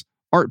double as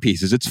art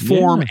pieces. It's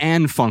form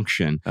and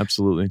function.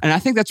 Absolutely. And I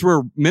think that's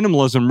where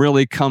minimalism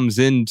really comes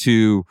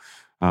into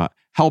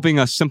helping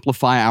us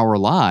simplify our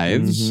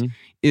lives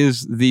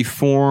is the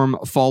form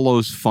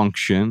follows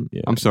function.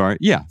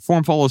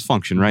 Form follows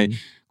function, right?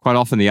 Quite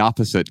often the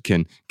opposite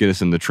can get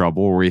us into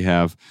trouble where we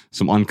have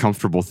some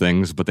uncomfortable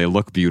things, but they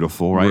look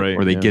beautiful, right?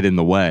 Or they get in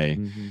the way.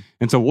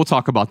 And so we'll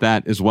talk about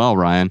that as well,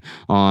 Ryan,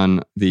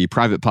 on the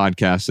private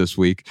podcast this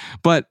week.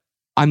 But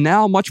I'm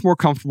now much more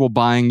comfortable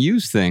buying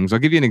used things. I'll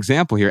give you an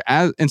example here.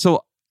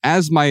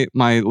 As my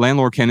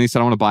landlord Kennedy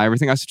said, I want to buy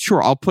everything, I said,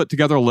 sure, I'll put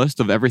together a list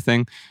of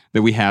everything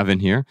that we have in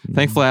here.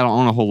 Thankfully, I don't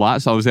own a whole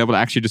lot, so I was able to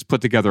actually just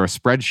put together a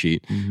spreadsheet,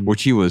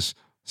 which he was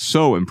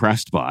so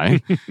impressed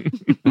by.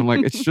 I'm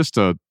like, it's just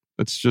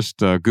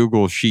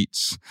Google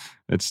Sheets.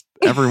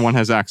 Everyone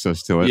has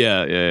access to it.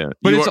 Yeah.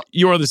 But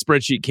you are the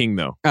spreadsheet king,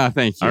 though.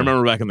 Thank you. I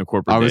remember back in the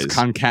corporate days. I was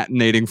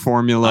concatenating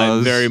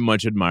formulas. I very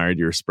much admired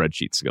your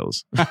spreadsheet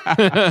skills.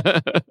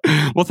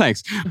 Well,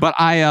 thanks. But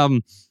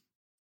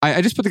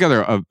I just put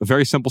together a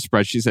very simple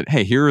spreadsheet. Said,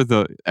 hey, here's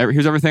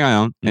everything I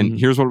own, and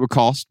here's what it would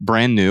cost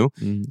brand new.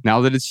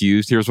 Now that it's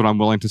used, here's what I'm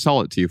willing to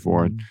sell it to you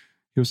for. And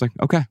he was like,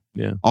 okay,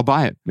 I'll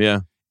buy it. Yeah.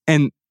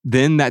 And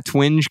then that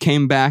twinge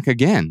came back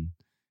again.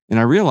 And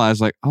I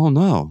realized, like, oh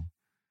no,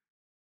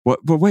 but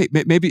wait,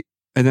 maybe.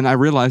 And then I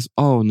realized,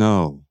 oh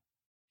no,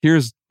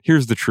 here's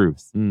the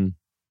truth.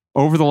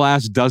 Over the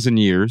last dozen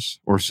years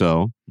or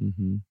so,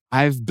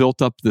 I've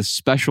built up this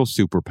special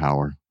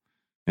superpower,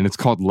 and it's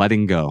called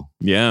letting go.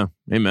 Yeah,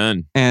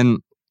 amen.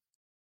 And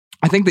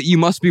I think that you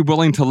must be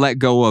willing to let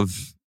go of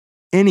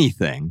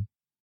anything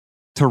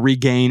to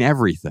regain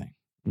everything.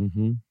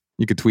 Mm-hmm.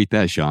 You could tweet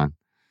that, Sean.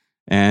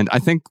 And I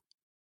think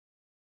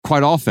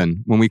quite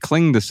often when we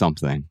cling to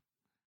something,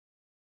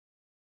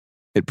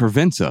 it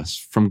prevents us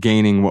from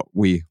gaining what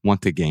we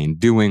want to gain,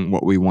 doing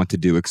what we want to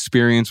do,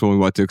 experience what we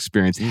want to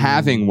experience,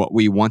 having what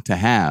we want to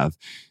have.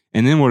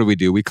 And then what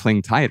do? We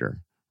cling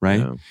tighter,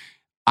 right? Yeah.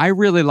 I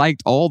really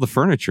liked all the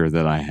furniture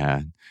that I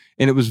had.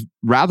 And it was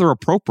rather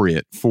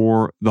appropriate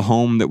for the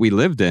home that we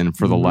lived in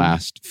for the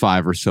last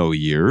 5 or so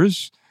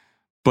years.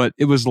 But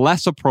it was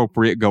less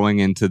appropriate going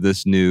into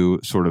this new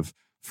sort of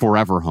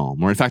forever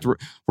home. Or in fact, we're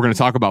going to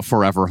talk about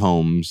forever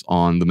homes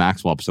on the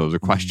Maxwell episode. There's a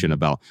question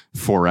about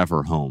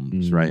forever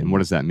homes, right? And what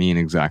does that mean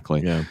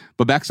exactly? Yeah.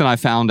 But Bex and I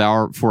found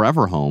our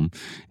forever home.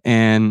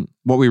 And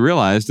what we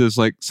realized is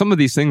like some of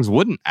these things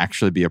wouldn't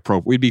actually be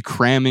appropriate. We'd be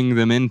cramming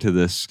them into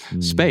this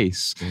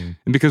space. And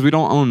because we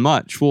don't own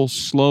much, we'll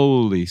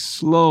slowly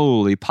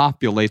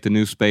populate the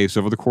new space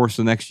over the course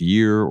of the next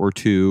year or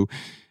two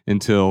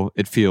until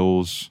it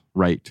feels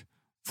right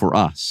for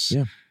us.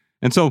 Yeah.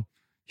 And so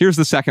here's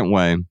the second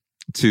way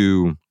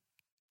to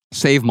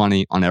save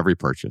money on every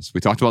purchase. We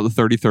talked about the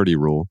 30-30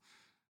 rule.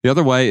 The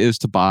other way is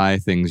to buy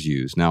things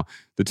used. Now,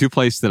 the two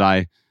places that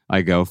I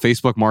go,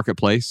 Facebook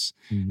Marketplace,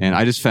 and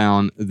I just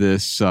found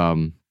this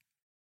new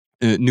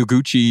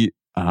Gucci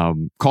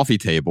coffee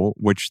table,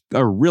 which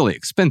are really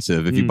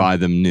expensive if you buy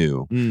them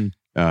new.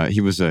 He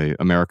was an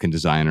American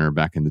designer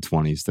back in the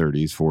 20s,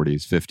 30s,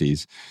 40s,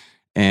 50s.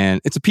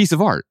 And it's a piece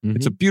of art.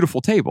 It's a beautiful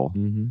table.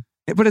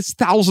 But it's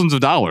thousands of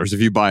dollars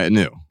if you buy it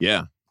new.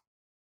 Yeah.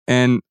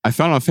 And I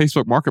found it on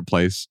Facebook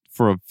Marketplace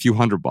for a few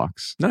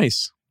 $100.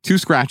 Nice. 2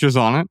 scratches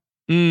on it.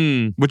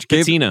 Which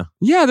gave patina.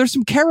 Yeah, there's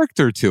some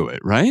character to it,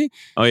 right?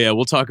 Oh yeah,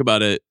 we'll talk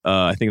about it.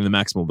 I think in the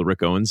Maximal, the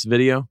Rick Owens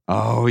video.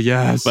 Oh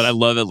yes, but I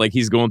love it. Like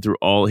he's going through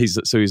he's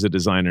a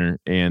designer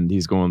and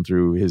he's going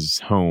through his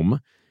home,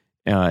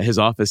 his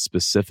office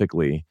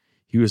specifically.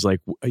 He was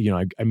like,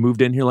 I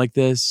moved in here like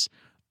this.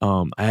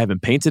 I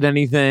haven't painted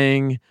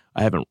anything.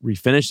 I haven't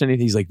refinished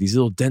anything. He's like, these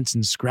little dents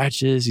and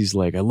scratches. He's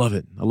like, I love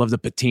it. I love the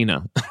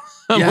patina.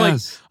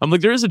 I'm like,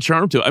 there is a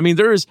charm to it. I mean,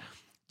 there is,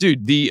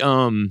 dude, the,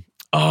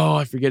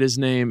 I forget his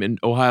name in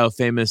Ohio,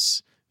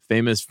 famous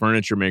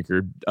furniture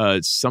maker,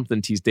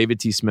 something David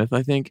T. Smith,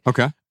 I think.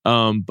 Okay.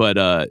 But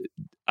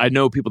I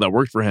know people that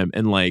worked for him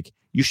and like,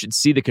 you should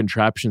see the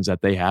contraptions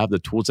that they have, the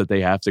tools that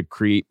they have to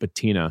create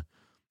patina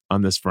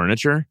on this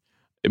furniture.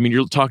 I mean,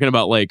 you're talking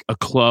about like a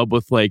club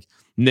with like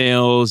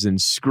nails and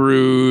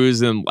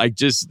screws and like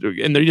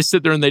and they just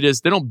sit there and they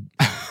don't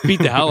beat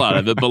the hell out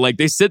of it, but like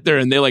they sit there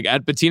and they like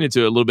add patina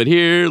to it, a little bit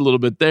here, a little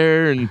bit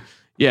there, and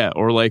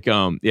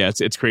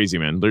it's crazy,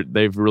 man.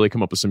 They've really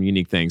come up with some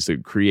unique things to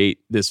create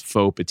this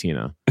faux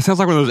patina. It sounds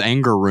like one of those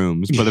anger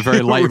rooms, but a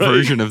very light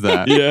version of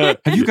that. Yeah.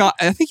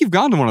 I think you've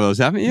gone to one of those,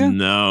 haven't you?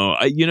 No,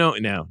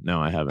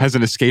 no, I haven't. Has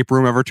an escape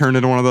room ever turned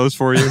into one of those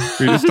for you? Where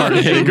you just start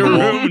hitting the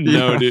wall?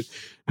 No, dude.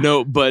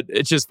 No, but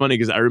it's just funny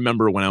because I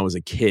remember when I was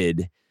a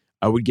kid,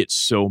 I would get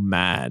so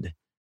mad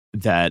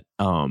that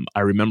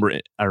I remember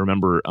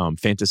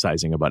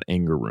fantasizing about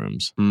anger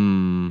rooms.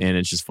 And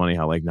it's just funny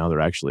how like now they're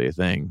actually a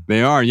thing.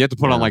 They are. You have to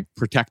put on like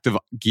protective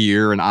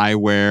gear and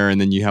eyewear,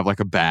 and then you have like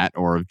a bat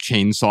or a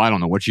chainsaw. I don't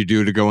know what you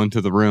do to go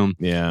into the room.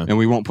 Yeah. And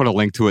we won't put a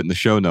link to it in the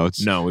show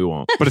notes. No, we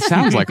won't. But it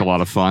sounds like a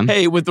lot of fun.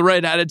 Hey, with the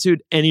right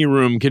attitude, any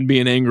room can be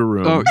an anger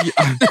room. Oh, yeah.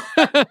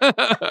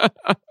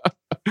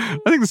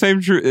 I think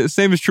the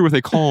same is true with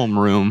a calm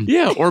room.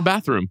 Yeah, or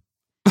bathroom.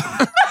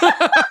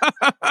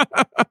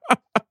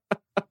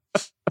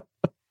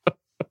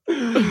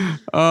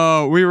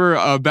 We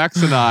were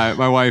Bex and I,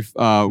 my wife,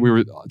 we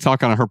were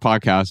talking on her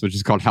podcast, which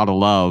is called How to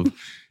Love,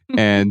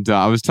 and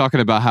I was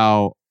talking about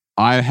how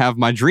I have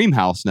my dream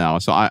house now.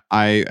 So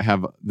I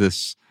have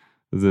this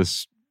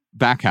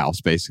back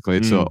house basically.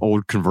 It's an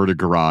old converted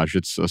garage.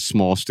 It's a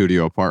small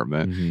studio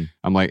apartment.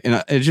 I'm like,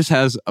 and it just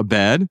has a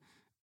bed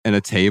and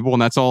a table,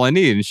 and that's all I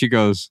need. And she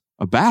goes,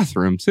 a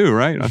bathroom too,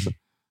 right? And I said,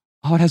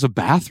 oh, it has a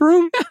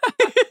bathroom?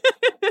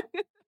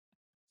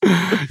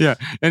 Yeah.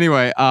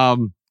 Anyway,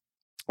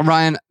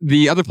 Ryan,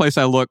 the other place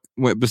I look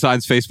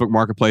besides Facebook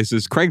Marketplace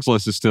is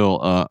Craigslist is still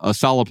a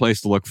solid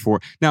place to look for.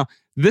 Now,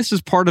 this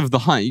is part of the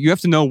hunt. You have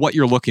to know what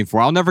you're looking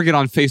for. I'll never get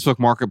on Facebook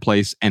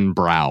Marketplace and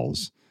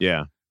browse.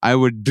 Yeah. I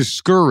would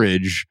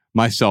discourage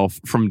myself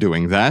from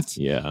doing that.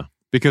 Yeah.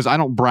 Because I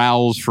don't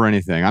browse for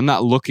anything. I'm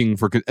not looking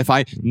for... If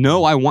I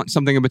know I want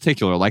something in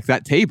particular, like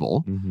that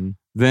table,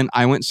 then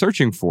I went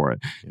searching for it.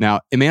 Yeah.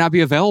 Now, it may not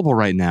be available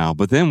right now,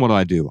 but then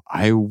what do?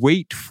 I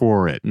wait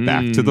for it.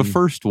 Back to the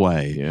first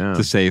way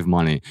to save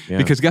money. Yeah.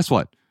 Because guess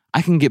what?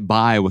 I can get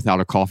by without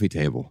a coffee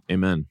table.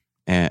 Amen.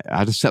 And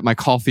I just set my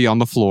coffee on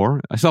the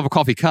floor. I still have a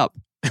coffee cup.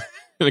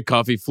 And a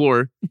coffee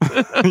floor.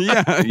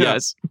 Yeah.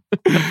 Yes.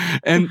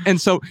 And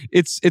so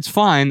it's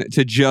fine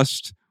to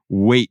just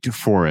wait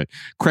for it.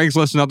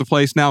 Craigslist, another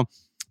place. Now,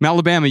 Now,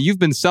 Alabama, you've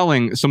been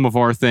selling some of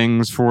our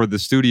things for the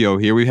studio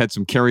here. We've had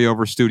some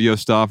carryover studio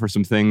stuff or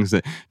some things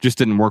that just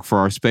didn't work for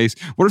our space.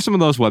 What are some of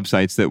those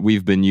websites that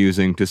we've been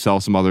using to sell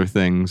some other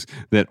things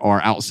that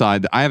are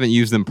outside? I haven't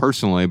used them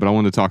personally, but I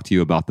want to talk to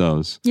you about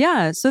those.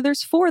 Yeah, so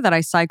there's 4 that I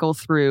cycle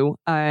through.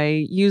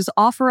 I use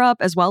OfferUp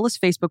as well as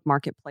Facebook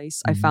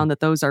Marketplace. I found that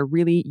those are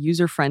really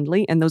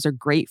user-friendly, and those are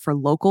great for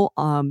local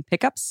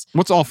pickups.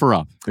 What's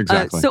OfferUp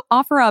exactly? So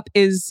OfferUp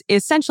is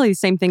essentially the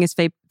same thing as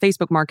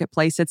Facebook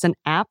Marketplace. It's an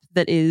app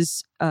that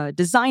is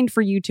designed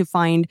for you to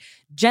find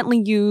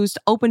gently used,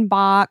 open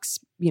box,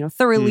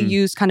 thoroughly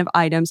used kind of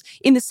items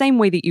in the same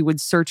way that you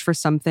would search for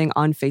something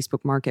on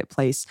Facebook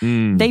Marketplace.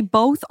 They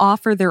both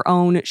offer their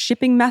own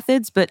shipping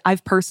methods, but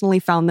I've personally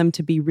found them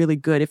to be really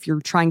good if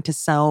you're trying to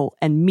sell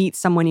and meet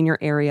someone in your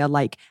area,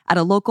 like at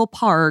a local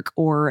park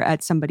or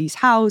at somebody's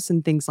house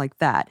and things like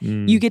that.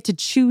 You get to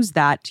choose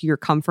that to your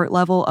comfort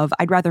level of,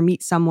 I'd rather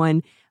meet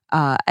someone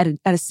at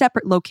a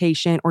separate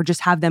location or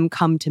just have them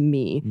come to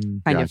me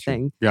kind of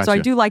thing. So I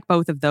do like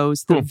both of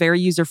those. They're very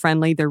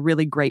user-friendly. They're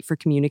really great for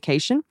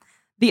communication.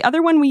 The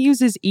other one we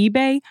use is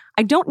eBay.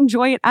 I don't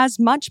enjoy it as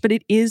much, but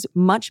it is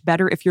much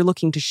better if you're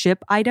looking to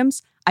ship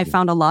items. I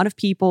found a lot of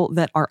people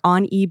that are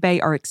on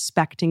eBay are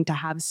expecting to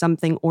have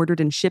something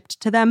ordered and shipped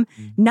to them.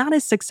 Not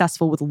as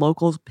successful with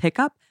local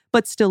pickup,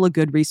 but still a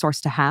good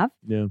resource to have.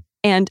 Yeah.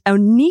 And a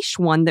niche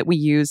one that we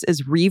use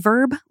is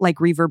Reverb, like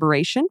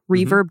reverberation.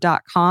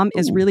 Reverb.com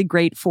is really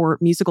great for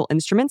musical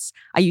instruments.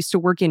 I used to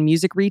work in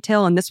music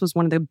retail, and this was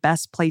one of the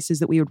best places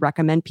that we would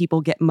recommend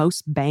people get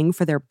most bang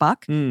for their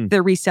buck.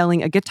 They're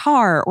reselling a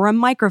guitar or a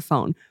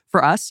microphone.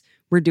 For us,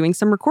 we're doing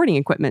some recording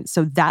equipment.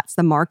 So that's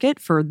the market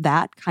for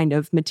that kind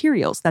of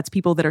materials. That's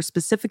people that are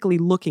specifically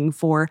looking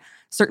for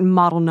certain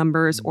model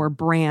numbers or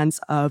brands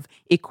of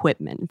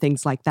equipment,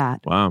 things like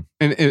that. Wow.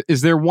 And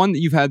is there one that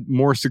you've had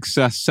more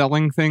success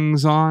selling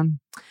things on?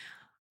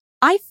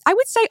 I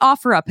would say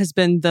OfferUp has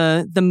been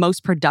the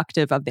most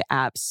productive of the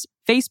apps.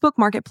 Facebook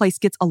Marketplace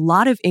gets a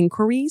lot of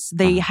inquiries.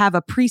 They have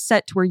a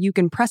preset to where you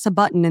can press a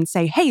button and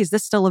say, hey, is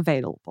this still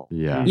available?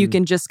 Yeah. You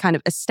can just kind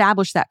of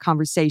establish that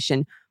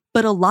conversation.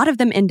 But a lot of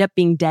them end up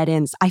being dead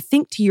ends. I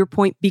think to your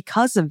point,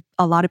 because of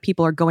a lot of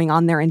people are going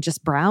on there and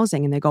just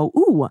browsing and they go,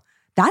 ooh,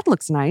 that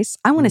looks nice.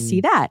 I want to see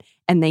that.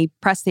 And they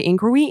press the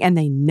inquiry and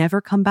they never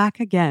come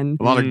back again.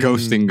 A lot of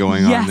ghosting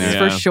going on there.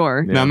 Yes, for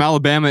sure. Now, in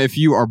Alabama, if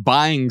you are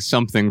buying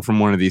something from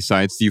one of these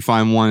sites, do you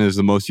find one is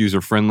the most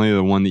user-friendly,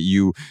 the one that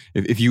you,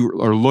 if you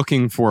are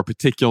looking for a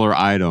particular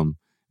item,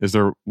 is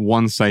there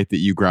one site that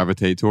you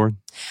gravitate toward?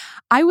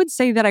 I would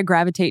say that I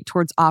gravitate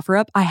towards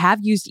OfferUp. I have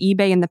used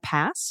eBay in the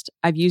past.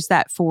 I've used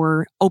that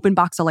for open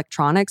box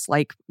electronics,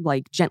 like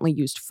gently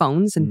used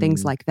phones and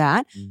things like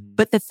that.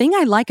 But the thing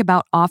I like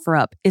about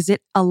OfferUp is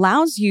it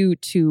allows you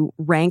to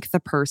rank the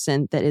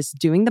person that is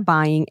doing the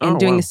buying and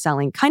doing the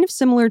selling, kind of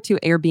similar to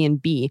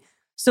Airbnb.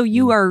 So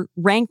you are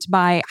ranked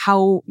by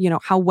how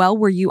well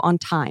were you on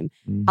time?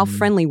 How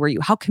friendly were you?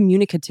 How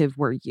communicative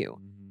were you?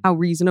 How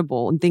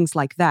reasonable and things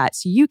like that.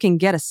 So you can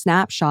get a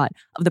snapshot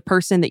of the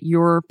person that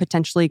you're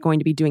potentially going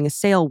to be doing a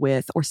sale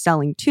with or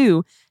selling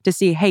to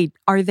see, hey,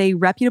 are they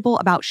reputable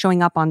about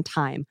showing up on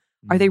time?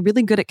 Are they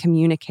really good at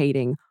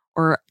communicating?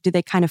 Or do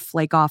they kind of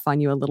flake off on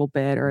you a little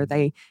bit? Or are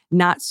they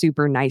not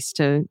super nice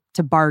to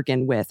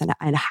bargain with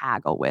and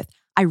haggle with?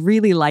 I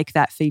really like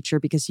that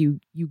feature because you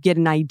get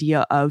an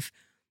idea of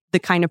the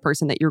kind of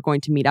person that you're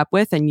going to meet up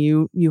with, and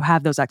you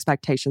have those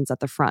expectations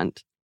at the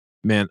front.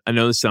 Man, I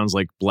know this sounds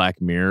like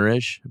Black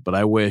Mirror-ish, but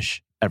I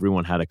wish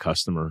everyone had a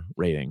customer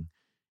rating.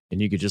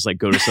 And you could just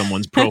go to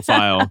someone's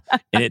profile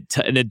and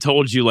it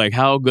told you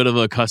how good of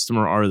a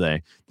customer are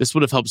they. This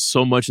would have helped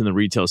so much in the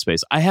retail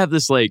space. I have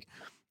this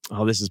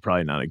this is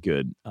probably not a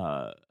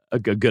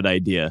good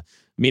idea,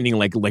 meaning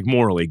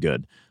morally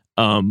good.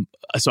 So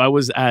I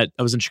was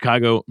in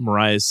Chicago.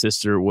 Mariah's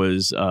sister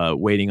was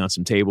waiting on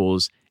some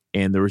tables,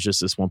 and there was just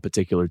this one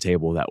particular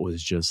table that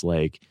was just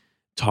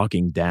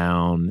talking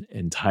down,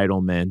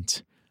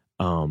 entitlement,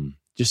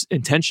 just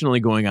intentionally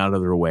going out of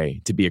their way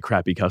to be a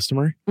crappy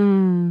customer.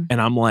 And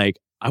I'm like,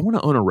 I want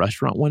to own a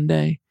restaurant one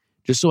day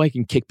just so I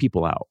can kick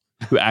people out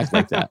who act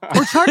like that.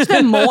 Or charge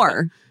them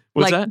more.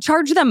 What's that?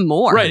 Charge them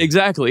more. Right,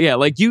 exactly. Yeah,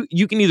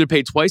 you can either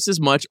pay twice as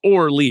much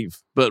or leave,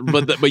 but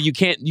you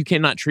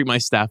cannot treat my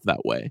staff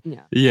that way.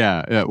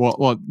 Yeah.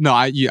 Well, no,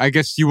 I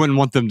guess you wouldn't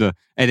want them to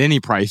at any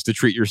price to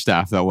treat your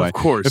staff that way. Of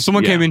course. If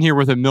someone came in here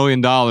with $1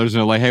 million and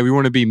they're like, "Hey, we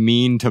want to be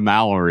mean to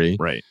Mallory,"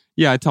 right?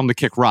 Yeah, I'd tell them to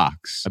kick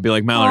rocks. I'd be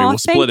like, Mallory, we'll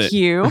split it. Thank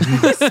you.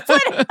 Split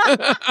it.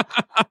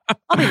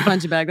 I'll take a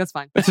punching bag. That's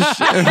fine.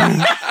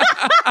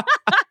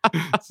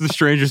 It's the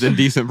strangest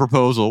indecent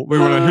proposal. Here's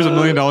 $1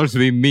 million to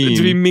be mean.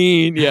 To be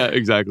mean, yeah,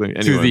 exactly.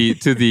 Anyway.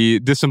 To the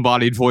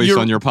disembodied voice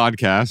on your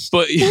podcast.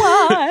 But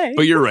why?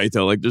 But you're right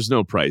though. There's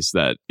no price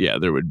that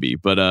there would be.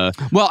 But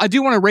well, I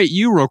do want to rate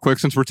you real quick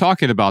since we're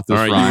talking about this.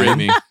 All right, Ryan. you rate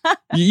me.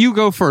 You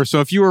go first.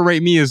 So if you were to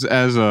rate me as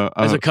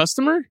a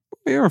customer,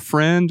 you're a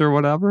friend or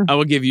whatever, I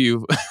will give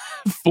you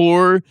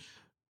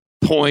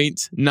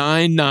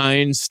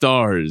 4.99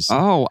 stars.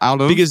 Oh,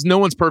 because no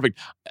one's perfect.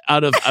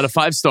 Out of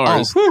 5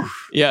 stars. Oh,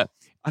 yeah.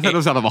 I thought it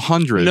was out of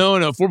 100. No,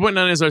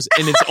 4.99 stars,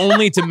 and it's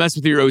only to mess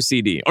with your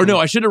OCD. Or no,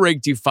 I should have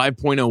ranked you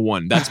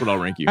 5.01. That's what I'll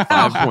rank you,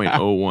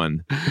 5.01.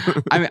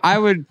 I mean, I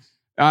would,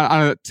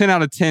 on a 10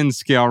 out of 10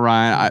 scale,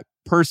 Ryan,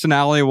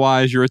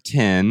 personality-wise, you're a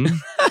 10.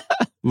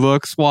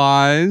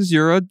 Looks-wise,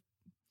 you're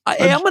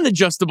I'm an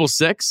adjustable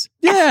 6.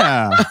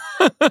 Yeah.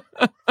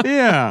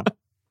 Yeah.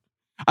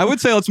 I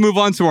would say let's move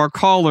on to our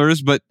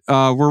callers, but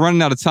we're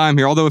running out of time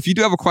here. Although if you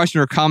do have a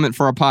question or comment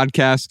for our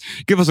podcast,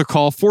 give us a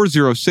call,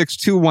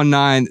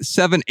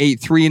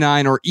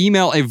 406-219-7839, or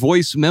email a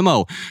voice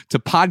memo to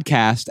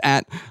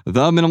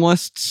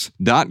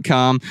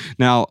podcast@theminimalists.com.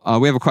 Now,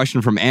 we have a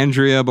question from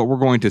Andrea, but we're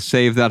going to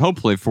save that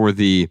hopefully for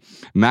the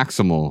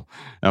Maximal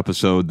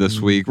episode this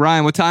week.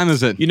 Ryan, what time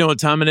is it? You know what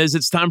time it is.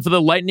 It's time for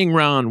the lightning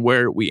round,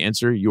 where we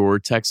answer your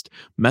text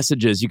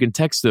messages. You can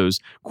text those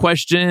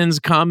questions,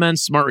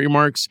 comments, smart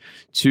remarks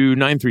to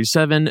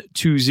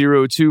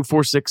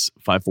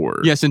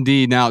 937-202-4654. Yes,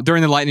 indeed. Now,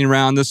 during the lightning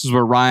round, this is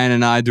where Ryan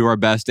and I do our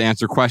best to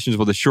answer questions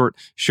with a short,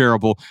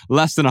 shareable,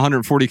 less than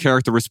 140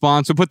 character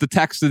response. So put the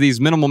text of these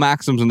minimal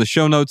maxims in the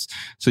show notes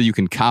so you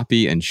can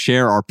copy and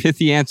share our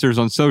pithy answers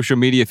on social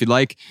media if you'd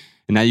like.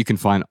 And now you can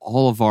find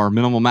all of our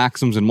minimal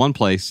maxims in one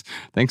place,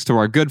 thanks to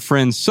our good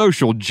friend,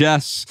 Social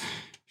Jess.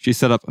 She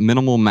set up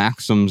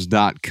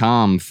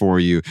minimalmaxims.com for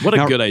you. What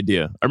a good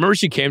idea. I remember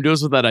she came to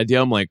us with that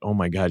idea. I'm like, oh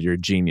my God, you're a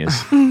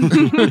genius.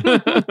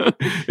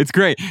 It's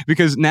great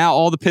because now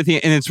all the pithy,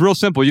 and it's real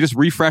simple. You just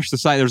refresh the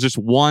site. There's just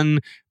one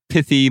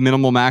pithy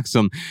minimal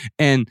maxim.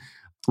 And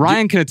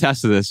Ryan can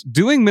attest to this.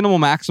 Doing minimal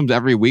maxims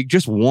every week,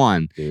 just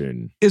one,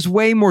 is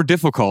way more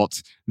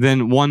difficult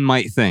than one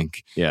might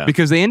think. Yeah.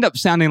 Because they end up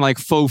sounding like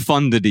faux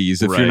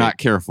fundities if you're not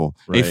careful.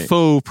 Right. A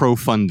faux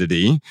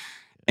profundity.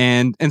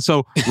 And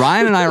so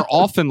Ryan and I are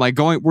often like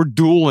we're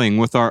dueling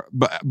with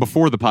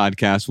before the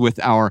podcast with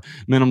our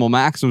minimal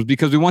maxims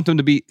because we want them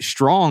to be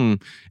strong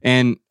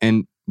and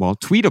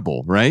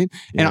tweetable, right?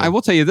 Yeah. And I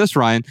will tell you this,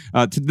 Ryan,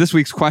 this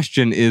week's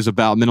question is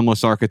about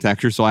minimalist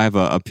architecture. So I have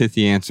a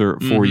pithy answer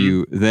for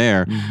you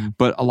there. Mm-hmm.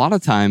 But a lot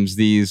of times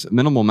these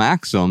minimal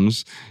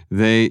maxims,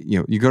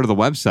 you go to the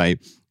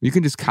website, you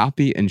can just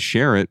copy and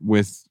share it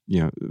with,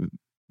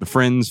 the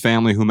friends,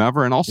 family,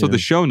 whomever, and also the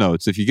show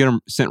notes. If you get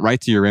them sent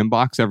right to your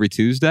inbox every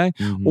Tuesday,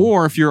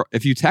 or if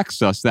you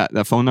text us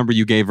that phone number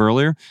you gave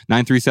earlier,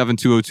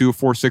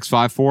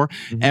 937-202-4654,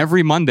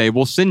 every Monday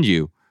we'll send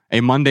you a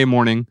Monday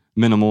morning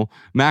minimal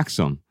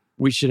maxim.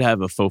 We should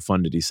have a faux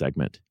fundity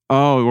segment.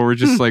 Oh, where we're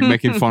just like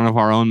making fun of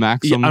our own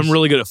maxims. Yeah, I'm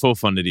really good at faux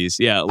fundities.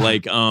 Yeah,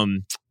 like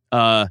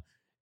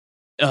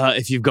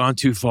if you've gone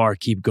too far,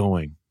 keep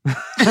going.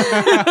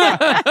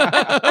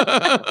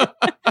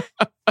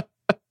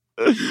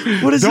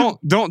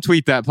 Don't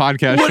tweet that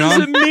podcast, What Sean.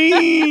 does it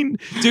mean?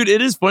 Dude,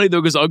 it is funny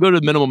though, because I'll go to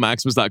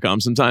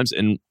minimalmaxims.com sometimes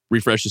and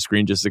refresh the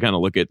screen just to kind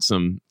of look at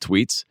some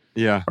tweets.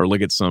 Yeah. Or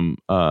look at some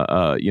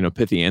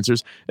pithy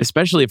answers,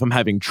 especially if I'm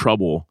having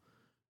trouble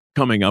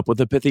coming up with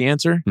a pithy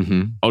answer.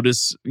 Mm-hmm. I'll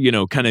just,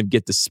 kind of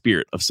get the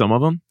spirit of some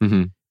of them.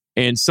 Mm-hmm.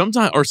 And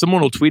sometimes, or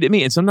someone will tweet at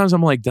me, and sometimes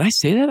I'm like, did I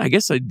say that? I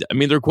guess I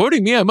mean, they're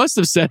quoting me. I must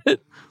have said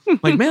it.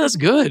 Like, man, that's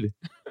good.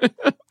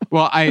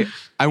 Well, I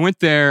went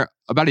there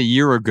about a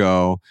year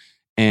ago,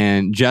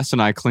 and Jess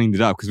and I cleaned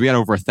it up because we had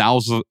over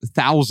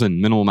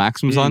 1,000 minimal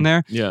maxims on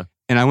there. Yeah.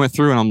 And I went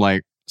through and I'm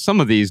like,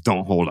 some of these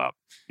don't hold up.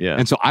 Yeah.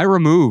 And so I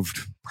removed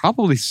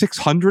probably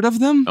 600 of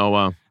them. Oh,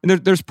 wow. And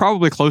there's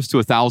probably close to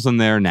 1,000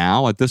 there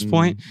now at this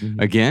point,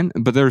 again.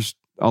 But there's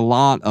a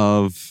lot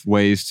of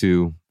ways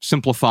to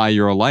simplify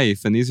your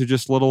life. And these are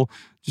just little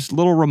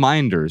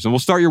reminders. And we'll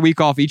start your week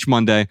off each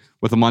Monday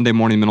with a Monday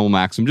morning minimal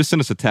maxim. Just send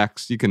us a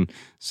text. You can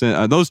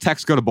send, those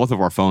texts go to both of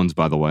our phones,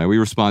 by the way. We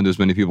respond to as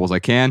many people as I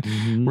can.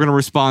 We're going to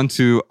respond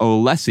to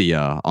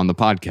Olesia on the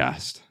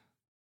podcast.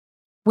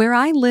 Where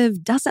I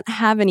live doesn't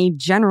have any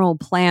general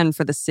plan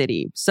for the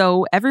city,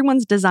 so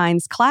everyone's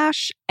designs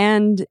clash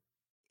and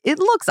it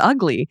looks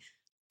ugly.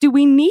 Do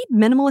we need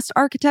minimalist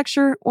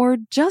architecture or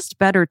just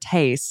better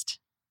taste?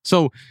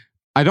 So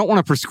I don't want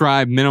to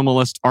prescribe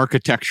minimalist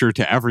architecture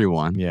to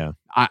everyone. Yeah.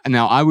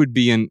 I would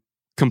be in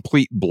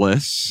complete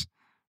bliss,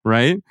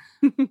 right?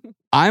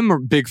 I'm a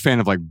big fan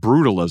of like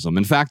brutalism.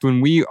 In fact, when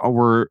we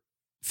were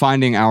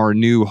finding our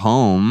new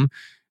home,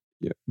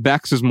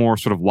 Bex is more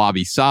sort of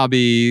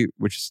wabi-sabi,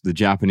 which is the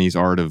Japanese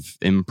art of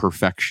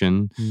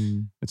imperfection.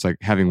 It's like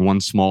having one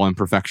small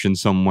imperfection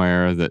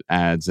somewhere that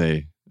adds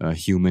a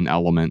human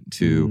element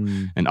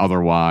to an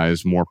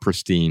otherwise more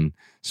pristine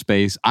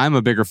space. I'm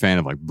a bigger fan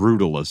of like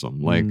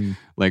brutalism,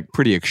 like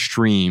pretty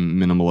extreme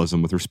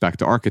minimalism with respect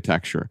to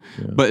architecture.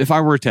 Yeah. But if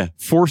I were to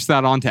force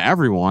that onto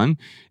everyone,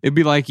 it'd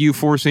be like you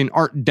forcing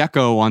Art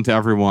Deco onto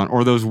everyone,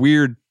 or those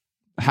weird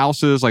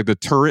houses like the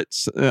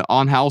turrets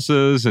on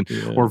houses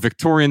or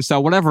Victorian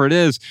style, whatever it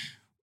is.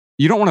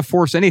 You don't want to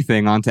force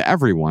anything onto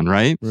everyone,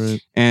 right?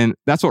 And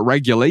that's what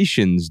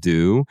regulations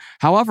do.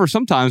 However,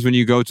 sometimes when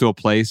you go to a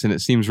place and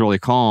it seems really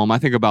calm, I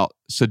think about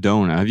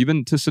Sedona. Have you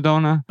been to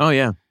Sedona? Oh,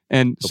 yeah.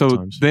 And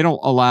so they don't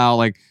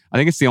allow, I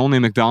think it's the only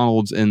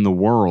McDonald's in the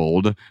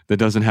world that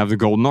doesn't have the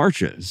golden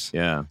arches.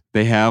 Yeah.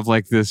 They have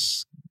like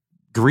this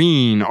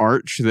green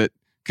arch that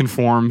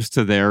conforms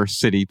to their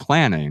city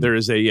planning.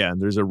 There's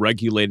a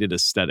regulated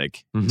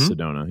aesthetic in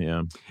Sedona.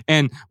 Yeah.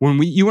 And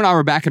when you and I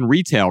were back in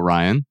retail,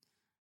 Ryan,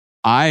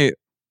 I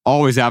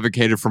always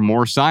advocated for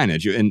more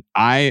signage, and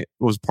I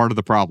was part of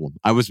the problem.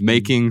 I was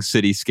making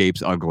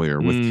cityscapes uglier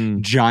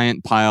with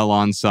giant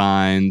pylon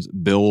signs,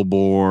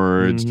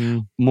 billboards,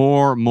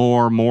 more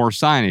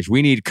signage.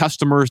 We need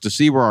customers to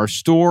see where our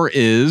store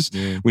is.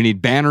 Yeah. We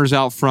need banners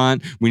out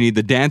front. We need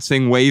the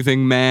dancing,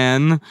 waving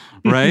man,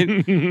 right?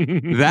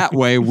 That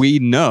way we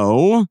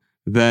know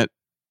that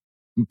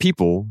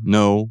people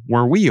know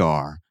where we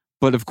are.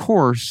 But of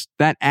course,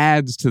 that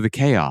adds to the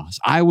chaos.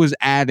 I was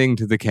adding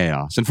to the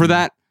chaos. And for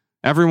that,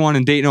 everyone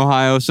in Dayton,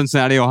 Ohio,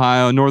 Cincinnati,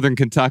 Ohio, Northern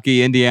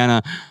Kentucky,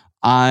 Indiana,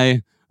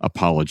 I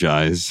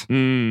apologize.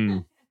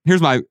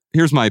 Here's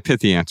my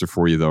pithy answer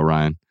for you, though,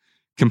 Ryan.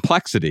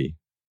 Complexity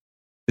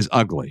is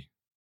ugly.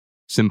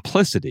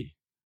 Simplicity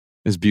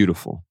is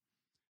beautiful.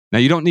 Now,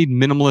 you don't need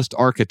minimalist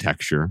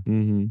architecture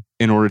in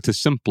order to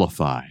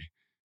simplify.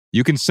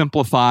 You can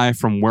simplify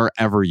from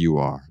wherever you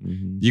are.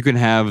 You can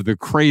have the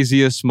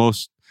craziest,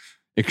 most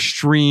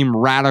extreme,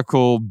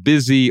 radical,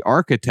 busy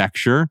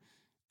architecture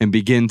and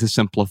begin to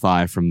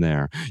simplify from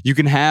there. You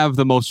can have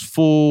the most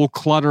full,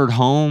 cluttered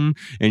home,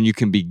 and you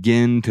can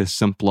begin to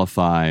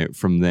simplify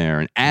from there.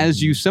 And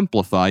as you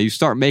simplify, you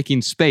start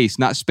making space,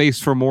 not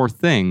space for more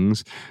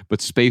things, but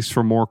space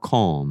for more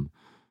calm,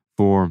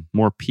 for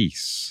more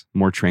peace,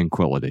 more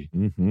tranquility.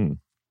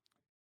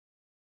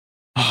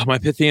 Oh, my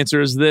pithy answer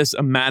is this: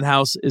 a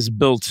madhouse is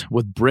built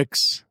with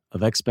bricks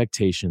of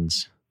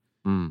expectations.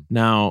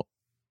 Now,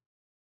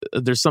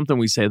 there's something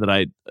we say that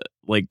I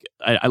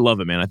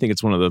love it, man. I think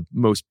it's one of the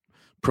most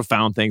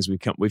profound things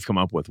we've come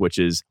up with, which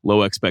is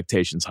low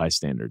expectations, high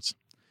standards.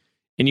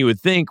 And you would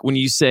think when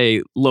you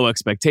say low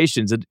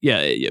expectations,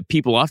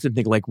 people often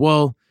think like,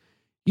 well,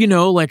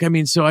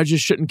 so I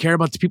just shouldn't care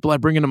about the people I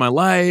bring into my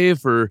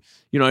life, or,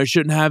 I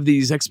shouldn't have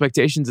these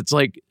expectations. It's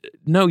like,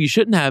 no, you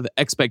shouldn't have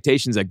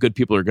expectations that good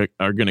people are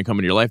going to come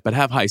into your life, but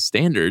have high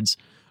standards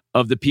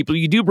of the people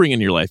you do bring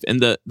into your life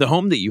and the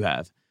home that you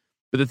have.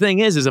 But the thing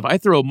is if I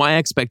throw my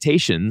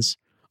expectations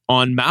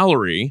on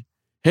Mallory,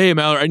 hey,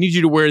 Mallory, I need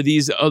you to wear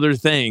these other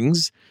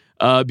things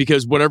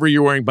because whatever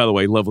you're wearing, by the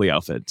way, lovely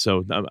outfit.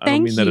 So I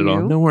don't mean that at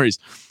all. No worries.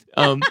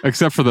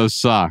 Except for those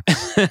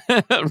socks.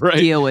 Right.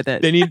 Deal with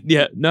it.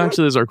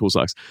 Actually, those are cool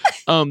socks.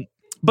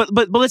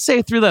 But let's say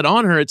I threw that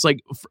on her. It's like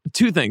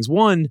two things.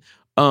 One,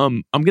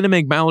 I'm going to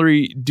make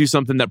Mallory do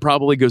something that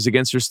probably goes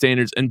against her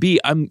standards. And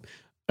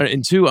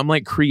two, I'm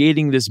like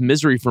creating this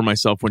misery for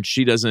myself when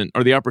she doesn't,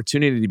 or the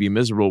opportunity to be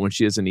miserable when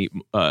she doesn't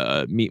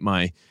meet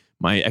my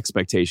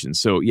expectations.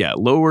 So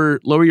lower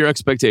your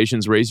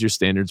expectations, raise your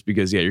standards,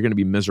 because you're going to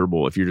be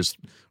miserable if you're just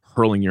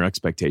hurling your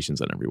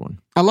expectations on everyone.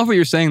 I love what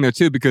you're saying there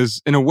too,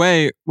 because in a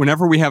way,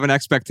 whenever we have an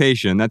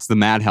expectation, that's the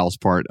madhouse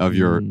part of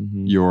your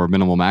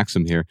minimal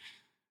maxim here.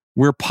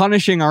 We're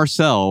punishing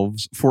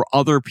ourselves for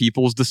other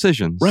people's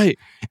decisions. Right.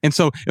 And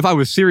so if I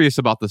was serious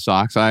about the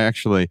socks, I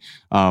actually,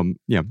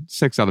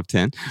 6 out of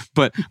 10.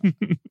 But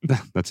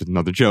that's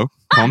another joke.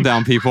 Calm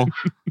down, people.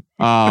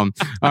 All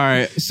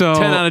right. So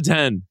 10 out of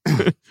 10.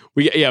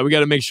 We got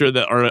to make sure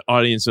that our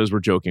audience knows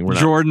we're joking. We're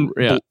not, Jordan,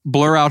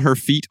 blur out her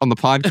feet on the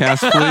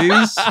podcast,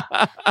 please.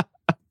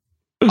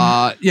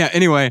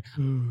 Anyway,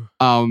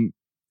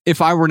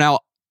 if I were now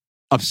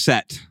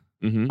upset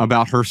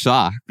about her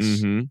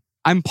socks,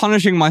 I'm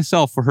punishing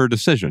myself for her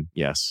decision.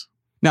 Yes.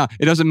 Now,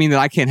 it doesn't mean that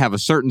I can't have a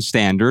certain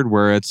standard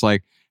where it's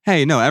like,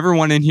 hey, no,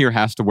 everyone in here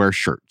has to wear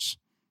shirts.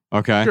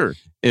 Okay? Sure.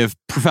 If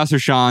Professor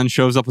Sean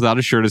shows up without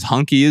a shirt, as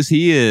hunky as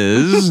he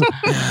is,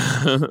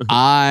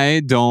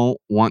 I don't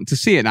want to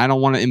see it. And I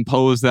don't want to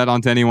impose that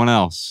onto anyone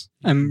else.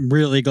 I'm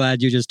really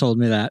glad you just told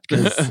me that,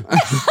 because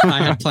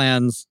I had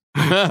plans.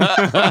 All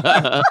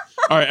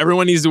right,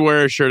 everyone needs to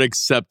wear a shirt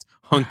except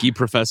hunky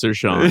Professor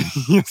Sean.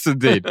 Yes,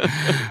 indeed.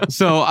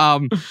 So,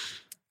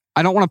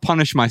 I don't want to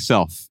punish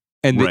myself.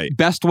 And the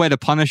best way to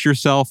punish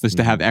yourself is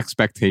to have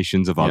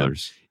expectations of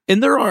others.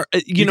 And there are,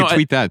 you can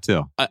tweet that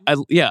too. I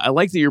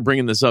like that you're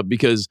bringing this up,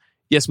 because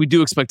yes, we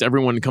do expect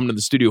everyone to come to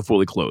the studio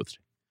fully clothed.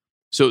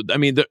 So, I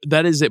mean,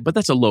 that is it, but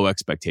that's a low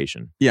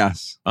expectation.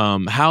 Yes.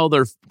 How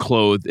they're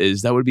clothed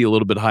that would be a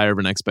little bit higher of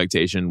an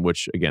expectation,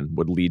 which again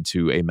would lead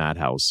to a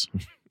madhouse.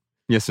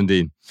 Yes,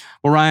 indeed.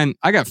 Well, Ryan,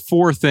 I got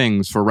 4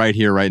 things for right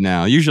here, right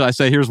now. Usually I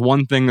say, here's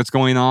one thing that's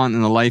going on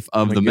in the life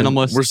of the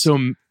minimalist.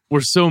 We're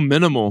so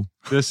minimal.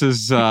 This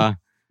is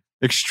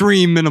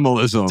extreme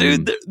minimalism.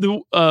 Dude,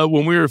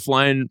 when we were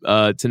flying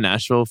to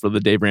Nashville for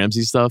the Dave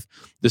Ramsey stuff,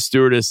 the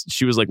stewardess,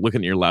 she was like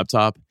looking at your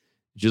laptop.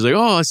 She was like,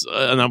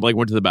 and I like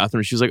went to the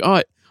bathroom. She was like,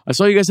 I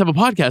saw you guys have a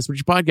podcast.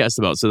 What's your podcast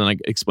about? So then I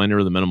explained to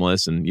her the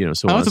Minimalist, and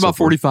so on. It's about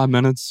 45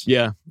 minutes.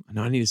 Yeah.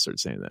 No, I need to start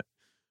saying that.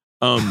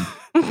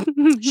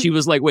 She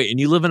was like, wait, and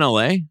you live in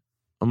LA?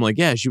 I'm like,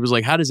 yeah. She was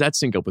like, how does that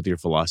sync up with your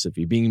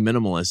philosophy, being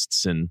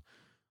minimalists and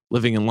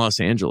living in Los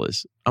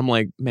Angeles. I'm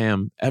like,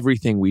 ma'am,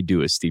 everything we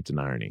do is steeped in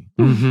irony.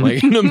 Mhm.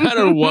 Like no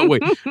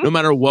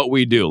matter what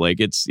we do, like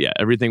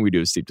everything we do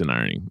is steeped in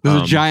irony.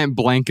 There's a giant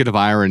blanket of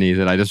irony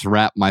that I just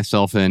wrap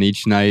myself in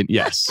each night.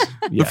 Yes.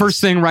 The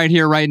first thing right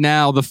here, right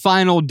now, the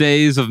final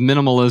days of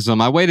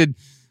minimalism. I waited.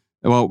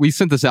 Well, we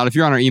sent this out. If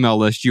you're on our email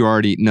list, you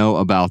already know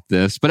about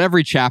this. But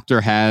every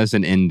chapter has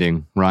an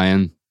ending,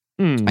 Ryan.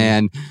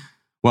 And,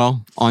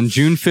 well, on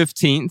June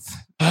 15th,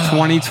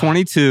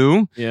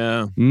 2022,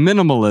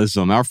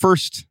 Minimalism, our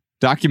first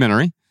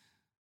documentary,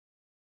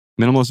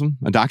 Minimalism,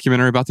 a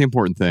documentary about the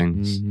important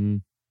things,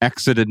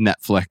 exited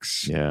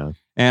Netflix. Yeah.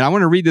 And I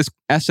want to read this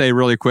essay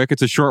really quick.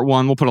 It's a short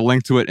one. We'll put a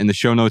link to it in the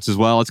show notes as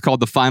well. It's called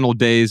The Final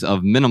Days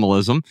of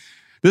Minimalism.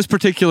 This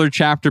particular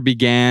chapter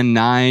began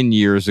 9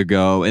 years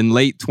ago in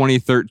late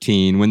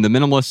 2013 when the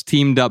Minimalists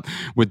teamed up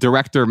with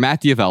director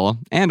Matt D'Avella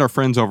and our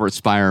friends over at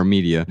Spire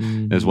Media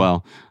as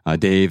well,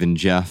 Dave and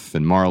Jeff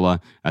and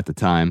Marla at the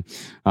time.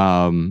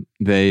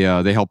 They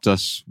helped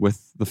us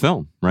with the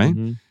film, right?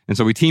 And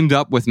so we teamed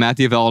up with Matt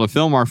D'Avella to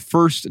film our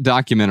first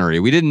documentary.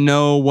 We didn't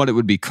know what it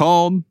would be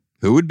called,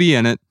 who would be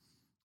in it,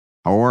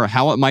 or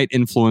how it might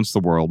influence the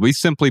world. We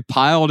simply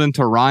piled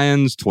into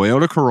Ryan's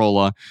Toyota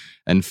Corolla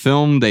and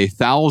filmed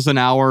 1,000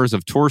 hours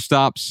of tour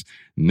stops,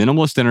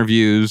 minimalist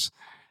interviews,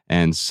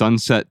 and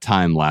sunset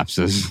time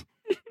lapses.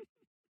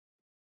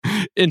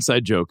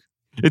 Inside joke.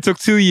 It took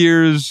 2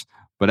 years,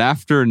 but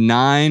after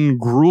 9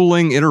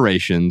 grueling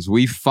iterations,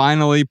 we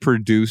finally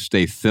produced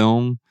a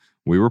film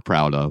we were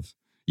proud of.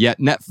 Yet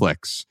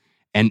Netflix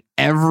and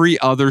every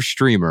other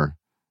streamer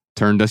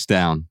turned us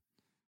down.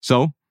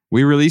 So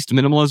we released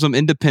Minimalism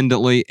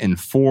independently in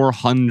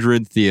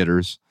 400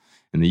 theaters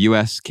in the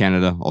US,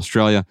 Canada,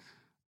 Australia.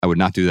 I would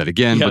not do that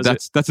again, but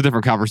that's a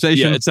different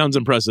conversation. Yeah, it sounds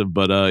impressive,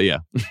 but yeah.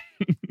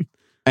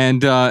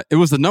 And it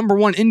was the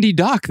 #1 indie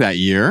doc that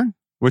year,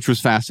 which was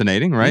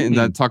fascinating, right? And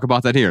I'll talk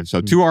about that here.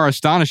 So to our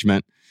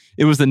astonishment,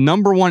 it was the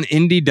 #1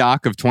 indie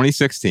doc of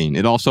 2016.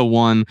 It also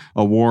won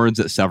awards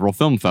at several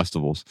film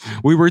festivals.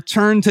 We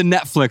returned to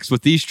Netflix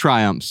with these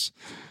triumphs,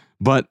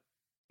 but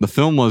the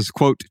film was,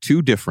 quote,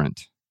 too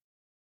different.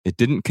 It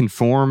didn't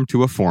conform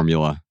to a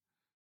formula.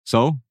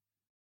 So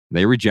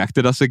they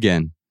rejected us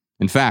again.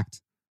 In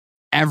fact,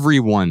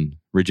 everyone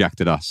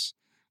rejected us.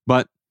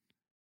 But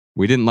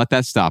we didn't let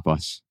that stop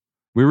us.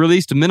 We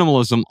released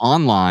Minimalism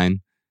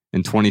online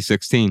in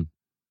 2016.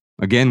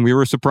 Again, we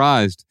were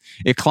surprised.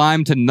 It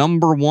climbed to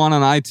 #1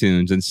 on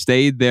iTunes and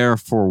stayed there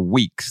for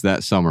weeks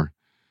that summer.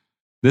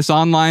 This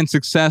online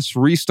success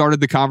restarted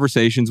the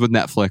conversations with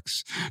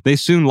Netflix. They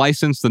soon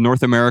licensed the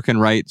North American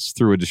rights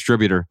through a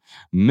distributor.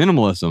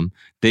 Minimalism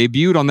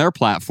debuted on their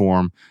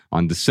platform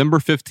on December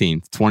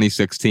 15th,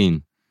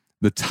 2016.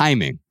 The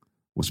timing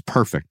was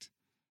perfect.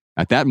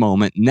 At that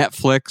moment,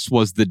 Netflix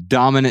was the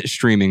dominant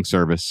streaming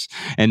service,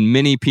 and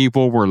many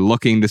people were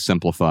looking to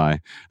simplify,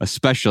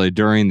 especially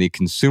during the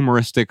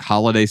consumeristic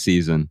holiday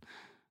season.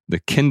 The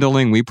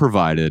kindling we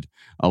provided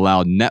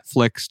allowed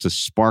Netflix to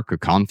spark a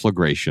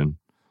conflagration.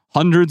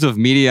 Hundreds of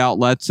media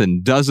outlets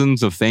and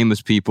dozens of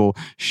famous people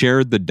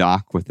shared the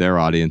doc with their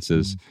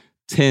audiences.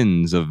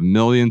 Tens of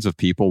millions of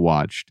people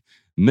watched.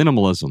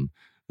 Minimalism,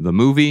 the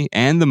movie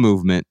and the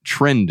movement,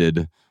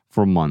 trended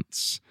for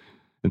months.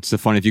 It's so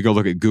funny. If you go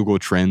look at Google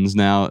Trends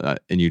now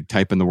and you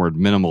type in the word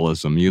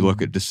minimalism, you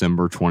look at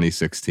December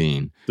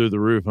 2016. Through the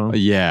roof, huh?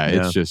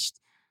 It's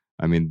just,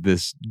 I mean,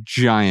 this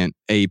giant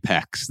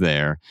apex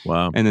there.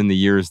 Wow. And then the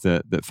years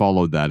that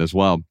followed that as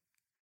well.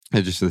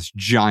 It's just this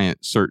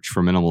giant search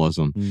for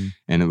minimalism.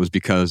 And it was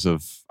because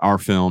of our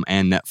film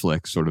and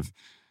Netflix, sort of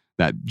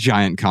that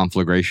giant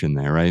conflagration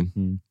there, right?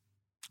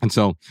 And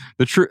so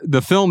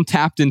the film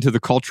tapped into the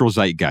cultural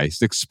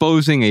zeitgeist,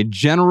 exposing a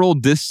general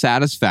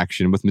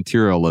dissatisfaction with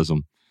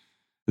materialism.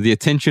 The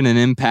attention and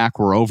impact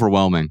were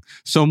overwhelming,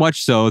 so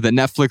much so that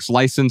Netflix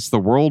licensed the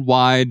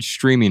worldwide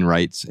streaming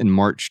rights in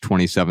March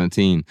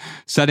 2017,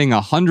 setting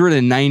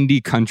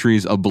 190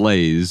 countries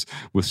ablaze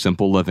with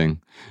simple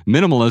living.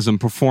 Minimalism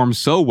performed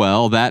so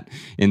well that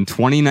in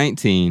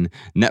 2019,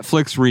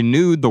 Netflix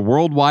renewed the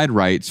worldwide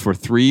rights for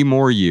 3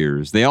 more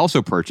years. They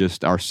also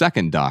purchased our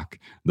second doc,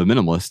 The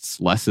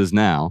Minimalists, Less Is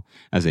Now,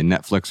 as a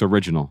Netflix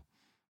original.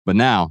 But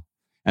now,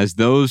 as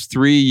those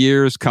 3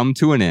 years come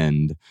to an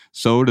end,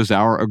 so does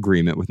our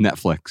agreement with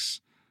Netflix.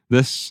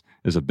 This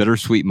is a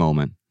bittersweet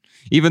moment.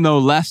 Even though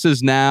Less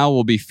Is Now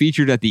will be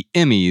featured at the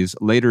Emmys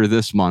later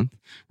this month,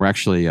 we're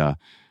actually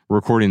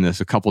recording this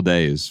a couple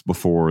days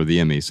before the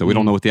Emmys, so we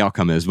don't know what the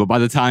outcome is. But by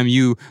the time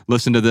you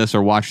listen to this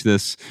or watch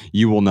this,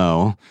 you will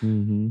know.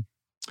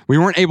 We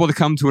weren't able to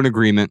come to an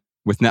agreement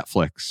with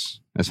Netflix,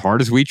 as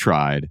hard as we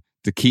tried,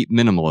 to keep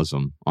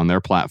minimalism on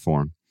their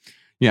platform.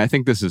 Yeah, I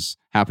think this is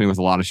happening with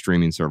a lot of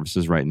streaming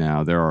services right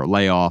now. There are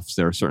layoffs.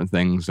 There are certain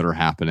things that are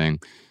happening.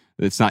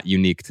 It's not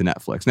unique to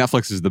Netflix.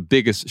 Netflix is the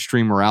biggest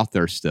streamer out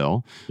there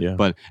still. Yeah.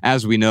 But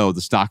as we know,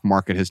 the stock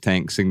market has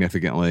tanked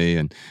significantly.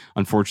 And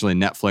unfortunately,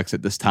 Netflix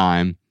at this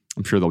time,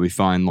 I'm sure they'll be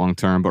fine long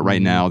term. But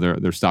right now,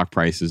 their stock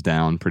price is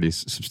down pretty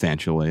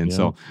substantially. And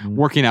so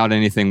working out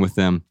anything with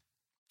them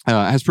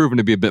has proven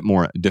to be a bit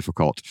more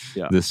difficult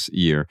this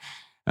year.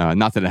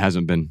 Not that it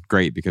hasn't been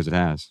great, because it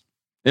has.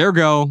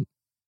 Ergo,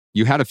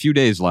 you had a few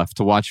days left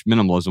to watch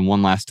Minimalism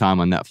one last time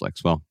on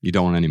Netflix. Well, you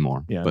don't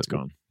anymore. Yeah, it's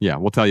gone. Yeah,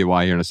 we'll tell you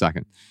why here in a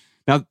second.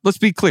 Now, let's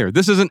be clear.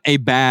 This isn't a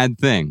bad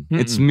thing.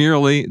 It's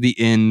merely the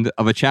end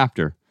of a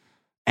chapter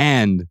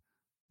and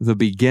the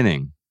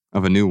beginning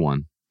of a new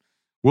one.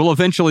 We'll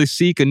eventually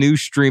seek a new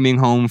streaming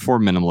home for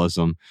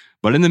minimalism,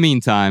 but in the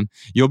meantime,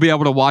 you'll be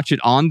able to watch it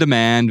on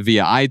demand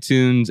via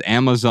iTunes,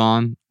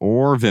 Amazon,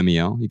 or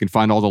Vimeo. You can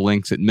find all the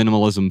links at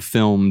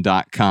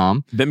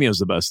minimalismfilm.com. Vimeo's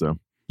the best, though.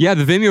 Yeah,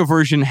 the Vimeo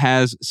version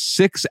has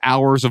 6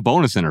 hours of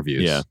bonus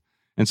interviews. Yeah.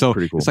 And so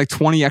Pretty cool. It's like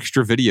 20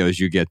 extra videos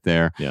you get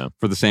there Yeah.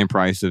 for the same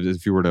price as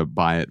if you were to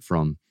buy it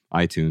from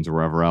iTunes or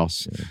wherever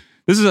else. Yeah.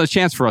 This is a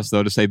chance for us,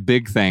 though, to say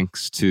big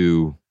thanks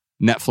to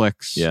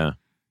Netflix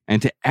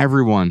and to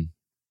everyone,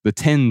 the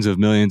tens of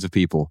millions of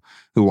people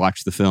who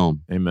watched the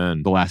film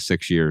Amen. the last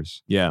 6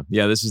 years. Yeah.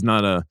 This is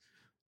not a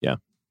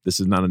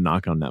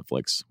knock on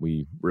Netflix.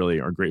 We really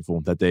are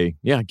grateful that they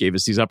gave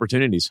us these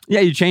opportunities.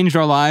 Yeah, you changed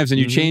our lives, and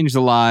you changed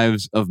the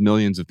lives of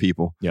millions of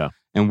people. Yeah.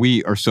 And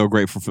we are so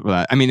grateful for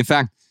that. I mean, in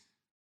fact,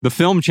 the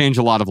film changed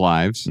a lot of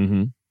lives,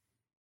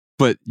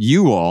 but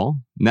you all,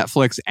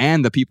 Netflix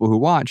and the people who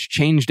watch,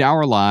 changed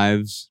our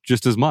lives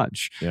just as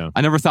much. Yeah.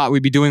 I never thought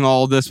we'd be doing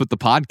all of this with the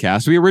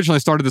podcast. We originally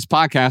started this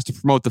podcast to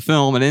promote the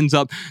film, and it ends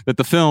up that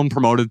the film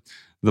promoted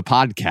the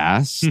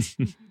podcast.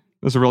 It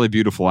was a really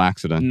beautiful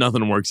accident.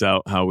 Nothing works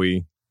out how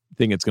we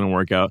think it's going to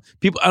work out.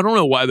 People, I don't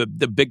know why, the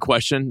big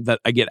question that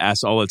I get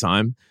asked all the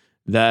time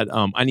that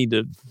I need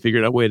to figure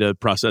out a way to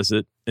process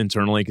it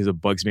internally, because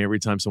it bugs me every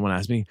time someone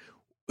asks me,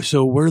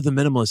 so where are the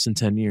minimalists in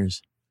 10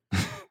 years?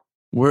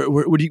 What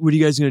are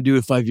you guys going to do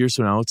in 5 years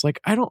from now? It's like,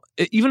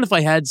 even if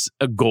I had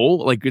a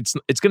goal, like it's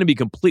going to be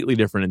completely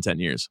different in 10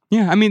 years.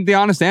 Yeah. I mean, the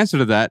honest answer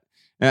to that,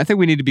 and I think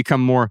we need to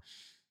become more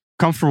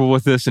comfortable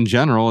with this in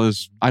general,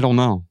 is I don't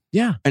know.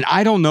 Yeah. And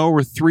I don't know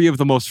are 3 of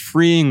the most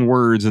freeing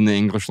words in the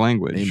English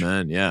language.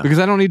 Amen. Yeah. Because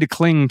I don't need to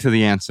cling to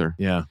the answer.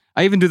 Yeah.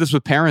 I even do this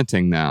with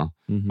parenting now.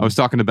 I was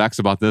talking to Bex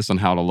about this on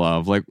How to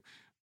Love. Like,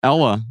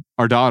 Ella,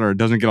 our daughter,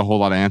 doesn't get a whole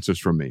lot of answers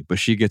from me, but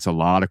she gets a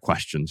lot of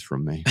questions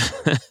from me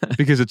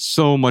because it's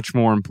so much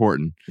more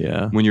important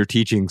when you're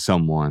teaching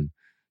someone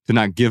to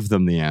not give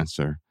them the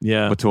answer,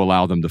 but to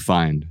allow them to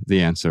find the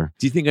answer.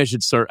 Do you think I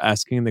should start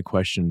asking the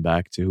question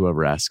back to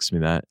whoever asks me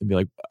that and be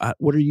like,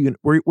 "What are you?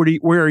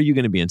 Where are you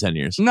going to be in 10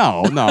 years?"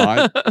 No.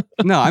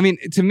 I mean,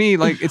 to me,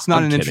 like, it's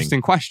not an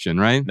interesting question,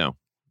 right? No.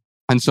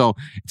 And so,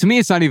 to me,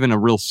 it's not even a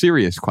real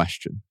serious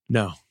question.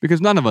 No. Because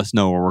none of us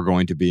know where we're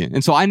going to be.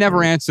 And so I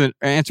never answer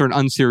an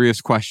unserious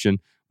question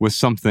with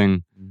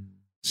something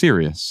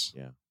serious.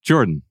 Yeah.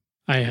 Jordan.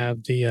 I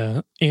have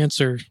the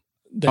answer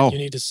that you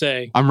need to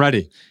say. I'm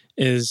ready.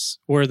 Is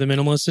where are the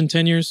minimalists in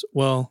 10 years?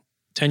 Well,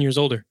 10 years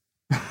older.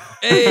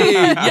 Hey,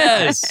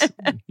 yes.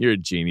 You're a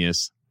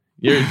genius.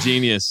 You're a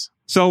genius.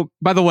 So,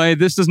 by the way,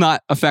 this does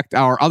not affect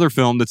our other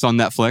film that's on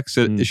Netflix.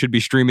 It should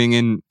be streaming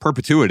in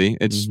perpetuity.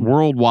 It's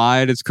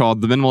worldwide. It's called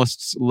The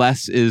Minimalists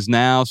Less Is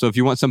Now. So if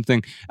you want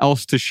something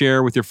else to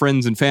share with your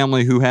friends and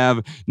family who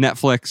have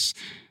Netflix,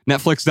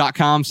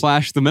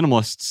 netflix.com/The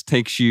Minimalists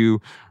takes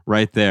you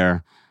right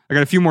there. I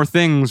got a few more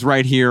things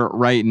right here,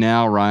 right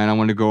now, Ryan. I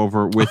want to go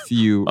over with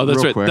you. Oh, that's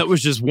real right. quick. That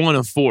was just one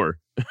of 4.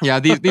 Yeah,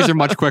 these are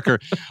much quicker.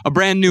 A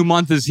brand new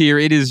month is here.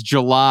 It is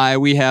July.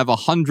 We have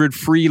 100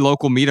 free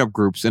local meetup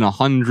groups in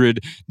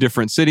 100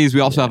 different cities.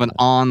 We also have an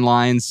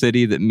online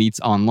city that meets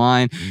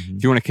online.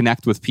 If you want to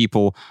connect with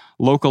people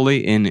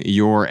locally in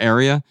your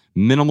area,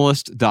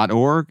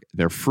 minimalist.org.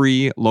 They're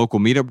free local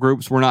meetup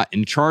groups. We're not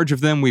in charge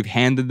of them. We've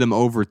handed them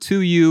over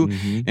to you,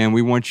 and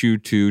we want you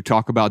to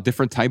talk about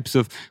different types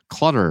of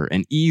clutter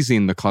and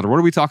easing the clutter. What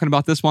are we talking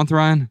about this month,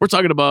 Ryan? We're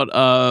talking about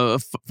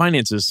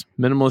finances,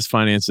 minimalist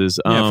finances.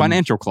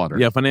 Financial clutter.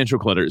 Yeah, financial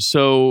clutter.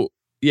 So,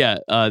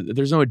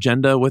 there's no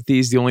agenda with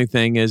these. The only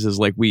thing is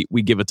like we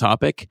give a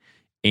topic,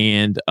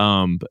 and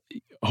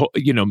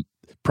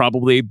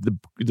probably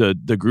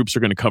the groups are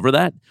going to cover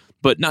that,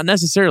 but not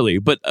necessarily.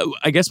 But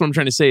I guess what I'm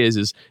trying to say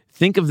is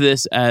think of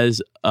this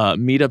as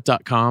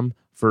meetup.com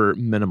for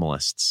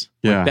minimalists.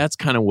 Yeah. Like, that's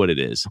kind of what it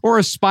is. Or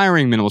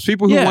aspiring minimalists,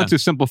 people who want to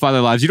simplify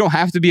their lives. You don't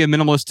have to be a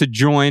minimalist to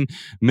join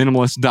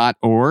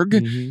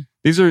minimalist.org.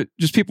 These are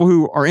just people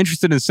who are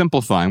interested in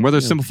simplifying, whether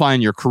it's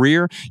simplifying your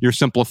career, you're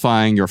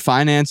simplifying your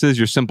finances,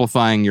 you're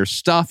simplifying your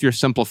stuff, you're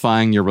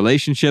simplifying your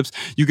relationships.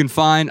 You can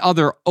find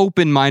other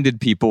open-minded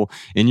people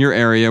in your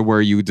area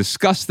where you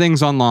discuss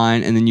things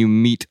online and then you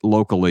meet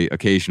locally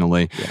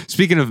occasionally. Yeah.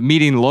 Speaking of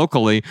meeting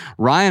locally,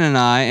 Ryan and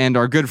I and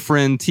our good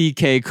friend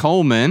TK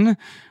Coleman,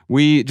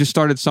 we just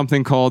started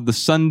something called the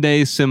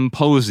Sunday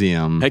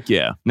Symposium. Heck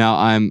yeah. Now,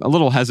 I'm a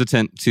little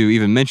hesitant to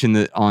even mention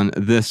that on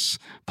this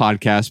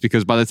podcast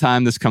because by the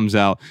time this comes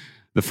out,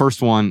 the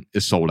first one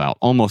is sold out,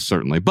 almost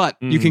certainly. But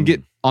you can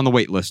get on the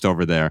wait list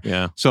over there.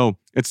 Yeah. So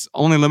it's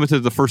only limited to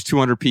the first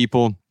 200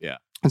 people. Yeah.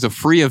 It's a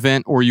free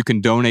event, or you can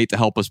donate to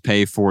help us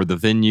pay for the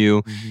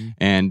venue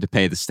and to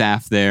pay the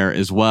staff there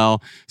as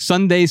well.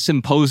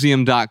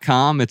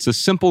 SundaySymposium.com. It's a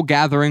simple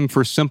gathering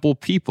for simple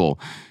people.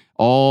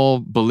 All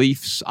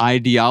beliefs,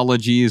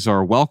 ideologies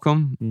are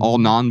welcome. All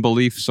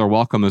non-beliefs are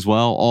welcome as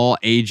well. All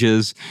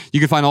ages. You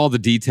can find all the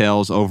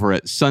details over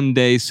at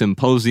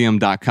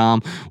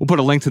sundaysymposium.com. We'll put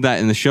a link to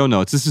that in the show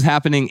notes. This is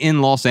happening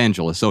in Los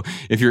Angeles. So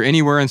if you're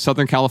anywhere in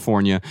Southern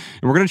California,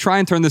 and we're going to try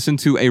and turn this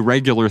into a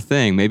regular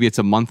thing. Maybe it's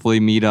a monthly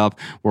meetup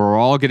where we're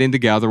all getting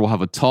together. We'll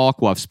have a talk.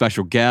 We'll have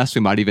special guests.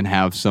 We might even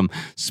have some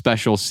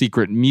special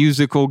secret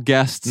musical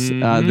guests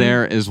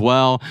there as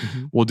well.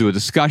 We'll do a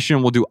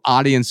discussion. We'll do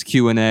audience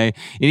Q&A. And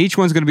each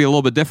one's going to be a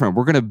little bit different.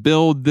 We're going to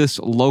build this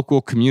local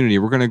community.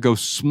 We're going to go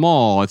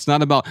small. It's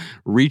not about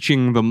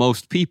reaching the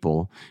most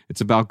people.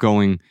 It's about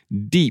going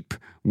deep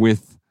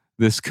with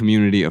this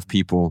community of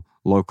people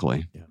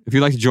locally. Yeah. If you'd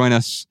like to join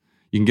us,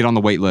 you can get on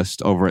the wait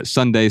list over at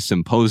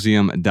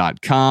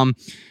sundaysymposium.com.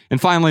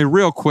 And finally,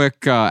 real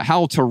quick,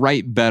 how to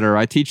write better.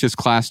 I teach this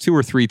class 2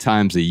 or 3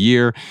 times a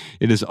year.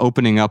 It is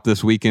opening up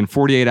this weekend,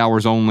 48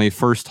 hours only,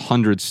 first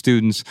 100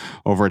 students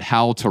over at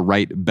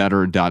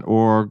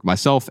howtowritebetter.org.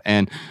 Myself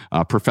and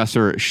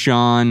Professor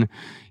Sean,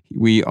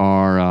 we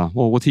are,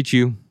 we'll teach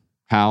you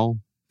how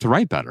to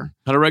write better.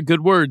 How to write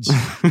good words.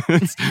 We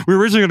were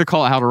originally going to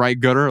call it How to Write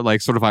Gooder,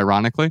 like sort of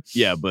ironically.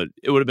 Yeah, but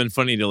it would have been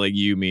funny to like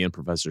you, me, and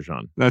Professor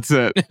Sean. That's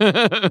it.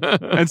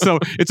 And so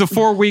it's a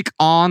 4-week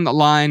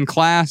online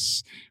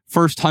class.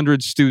 First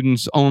 100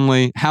 students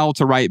only,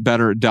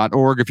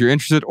 howtowritebetter.org if you're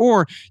interested,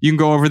 or you can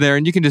go over there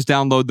and you can just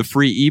download the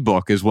free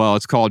ebook as well.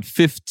 It's called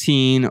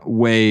 15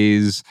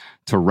 Ways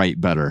to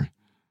Write Better.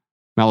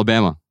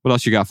 Alabama, what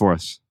else you got for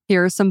us?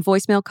 Here are some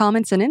voicemail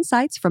comments and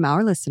insights from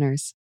our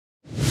listeners.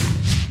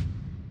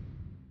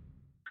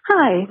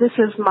 Hi, this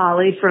is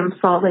Molly from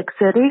Salt Lake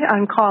City.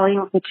 I'm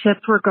calling with a tip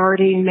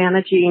regarding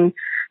managing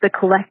the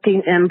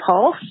collecting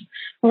impulse.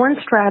 One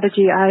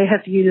strategy I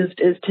have used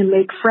is to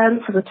make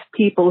friends with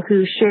people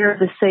who share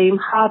the same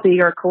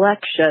hobby or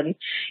collection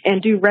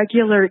and do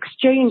regular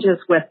exchanges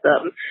with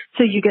them.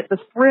 So you get the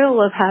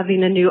thrill of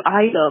having a new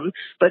item,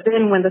 but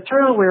then when the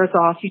thrill wears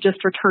off, you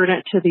just return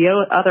it to the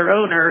other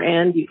owner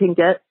and you can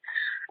get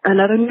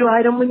another new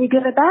item when you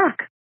get it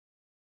back.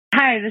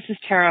 Hi, this is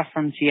Tara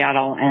from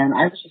Seattle, and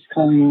I was just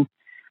calling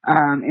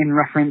in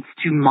reference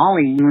to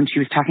Molly when she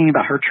was talking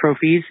about her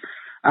trophies.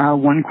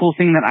 One cool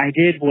thing that I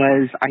did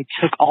was I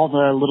took all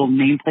the little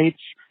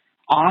nameplates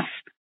off,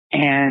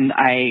 and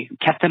I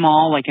kept them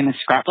all like in a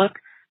scrapbook.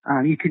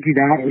 You could do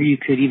that, or you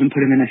could even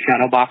put them in a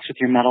shadow box with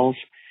your medals,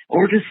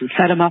 or just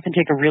set them up and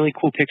take a really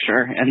cool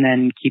picture and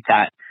then keep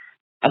that.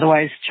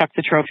 Otherwise, chuck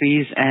the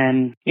trophies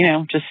and,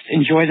 just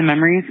enjoy the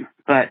memories,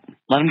 but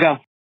let them go.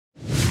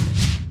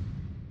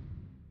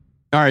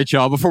 All right,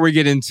 y'all, before we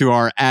get into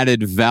our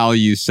added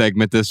value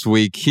segment this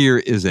week, here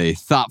is a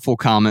thoughtful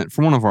comment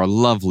from one of our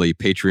lovely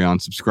Patreon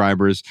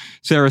subscribers.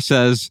 Sarah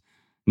says,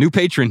 new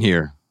patron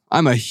here.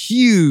 I'm a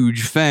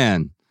huge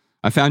fan.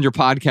 I found your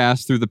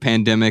podcast through the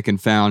pandemic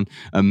and found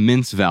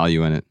immense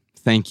value in it.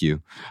 Thank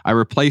you. I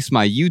replaced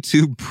my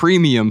YouTube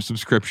premium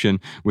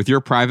subscription with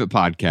your private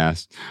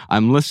podcast.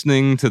 I'm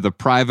listening to the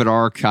private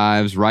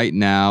archives right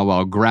now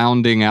while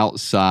grounding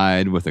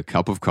outside with a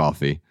cup of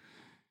coffee.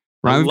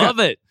 Ryan, I love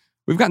it.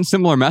 We've gotten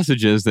similar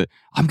messages that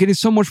I'm getting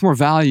so much more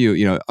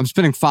value. I'm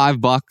spending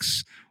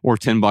 $5 or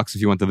 $10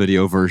 if you want the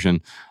video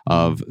version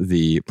of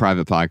the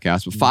private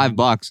podcast. But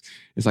 $5,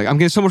 it's like I'm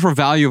getting so much more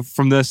value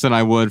from this than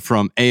I would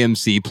from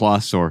AMC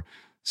Plus or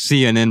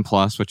CNN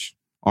Plus, which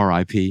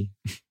RIP.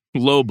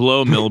 Low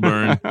blow,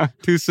 Milburn.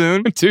 Too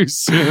soon? Too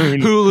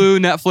soon. Hulu,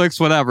 Netflix,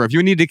 whatever. If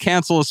you need to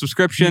cancel a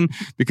subscription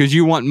because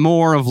you want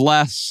more of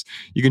less,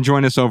 you can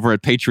join us over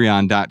at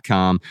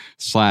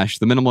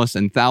patreon.com/theminimalist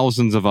and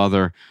thousands of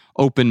other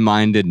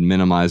open-minded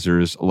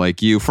minimizers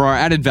like you. For our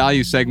added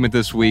value segment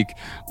this week,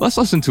 let's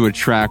listen to a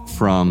track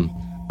from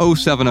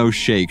 070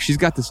 Shake. She's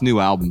got this new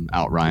album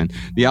out, Ryan.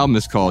 The album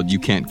is called You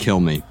Can't Kill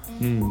Me.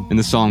 And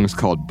the song is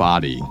called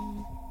Body.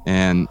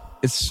 And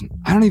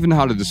I don't even know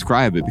how to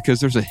describe it because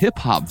there's a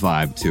hip-hop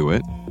vibe to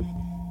it,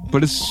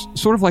 but it's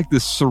sort of like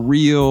this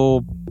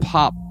surreal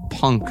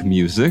pop-punk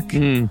music.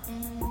 And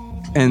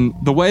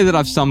the way that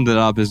I've summed it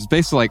up is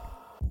basically like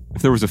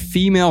if there was a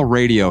female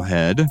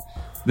Radiohead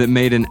that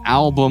made an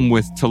album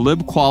with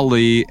Talib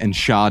Kweli and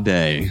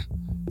Sade.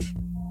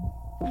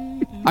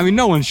 I mean,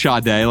 no one's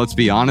Sade, let's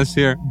be honest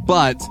here,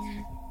 but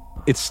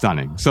it's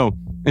stunning. So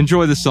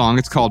enjoy the song.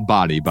 It's called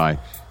Body by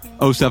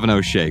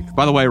 070 Shake.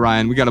 By the way,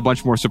 Ryan, we got a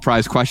bunch more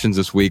surprise questions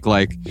this week,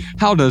 like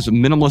how does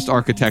minimalist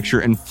architecture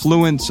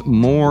influence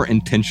more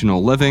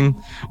intentional living?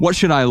 What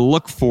should I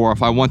look for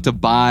if I want to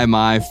buy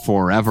my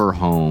forever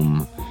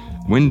home?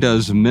 When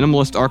does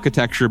minimalist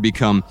architecture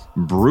become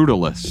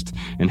brutalist?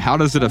 And how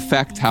does it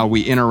affect how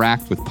we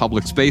interact with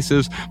public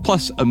spaces?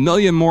 Plus, a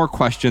million more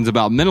questions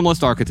about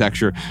minimalist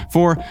architecture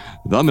for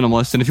The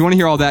Minimalist. And if you want to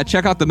hear all that,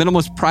 check out the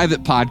Minimalist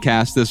private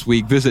podcast this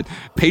week. Visit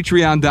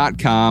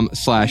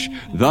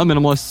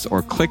patreon.com/theminimalist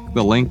or click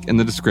the link in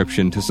the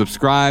description to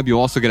subscribe.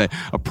 You'll also get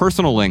a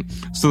personal link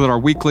so that our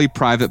weekly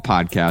private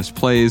podcast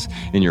plays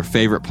in your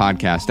favorite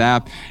podcast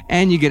app.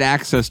 And you get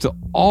access to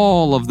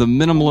all of the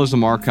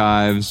minimalism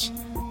archives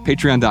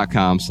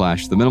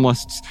Patreon.com/The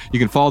Minimalists. You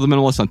can follow The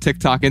Minimalists on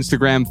TikTok,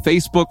 Instagram,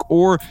 Facebook,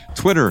 or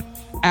Twitter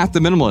at The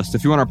Minimalist.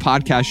 If you want our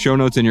podcast show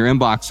notes in your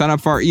inbox, sign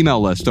up for our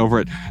email list over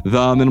at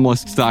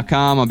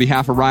theminimalists.com. On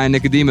behalf of Ryan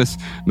Nicodemus,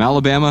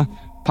 Alabama,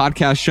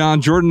 Podcast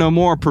Sean, Jordan No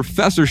More,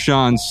 Professor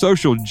Sean,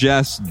 Social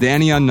Jess,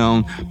 Danny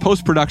Unknown,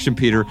 Post-Production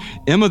Peter,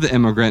 Emma the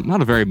Immigrant.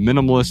 Not a very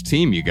minimalist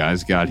team you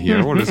guys got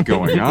here. What is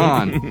going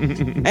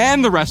on?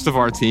 And the rest of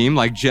our team,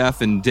 like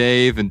Jeff and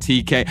Dave and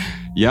TK.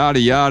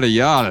 Yada, yada,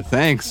 yada.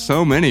 Thanks,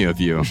 so many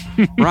of you.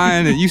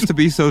 Ryan, it used to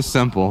be so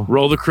simple.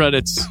 Roll the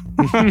credits.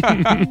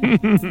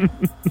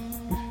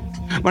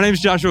 My name is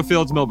Joshua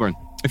Fields Milburn.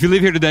 If you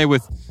leave here today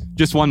with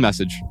just one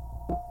message,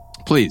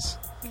 please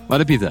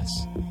let it be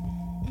this.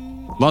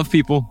 Love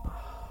people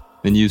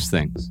and use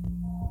things,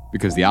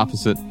 because the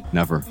opposite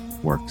never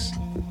works.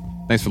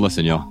 Thanks for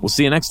listening, y'all. We'll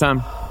see you next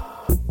time.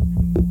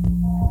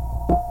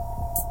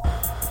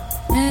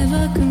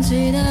 Never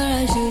consider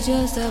I should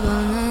just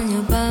abandon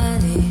your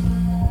body.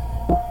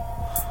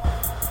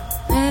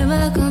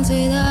 Never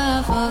consider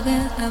I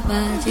forget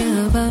about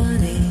your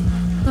body.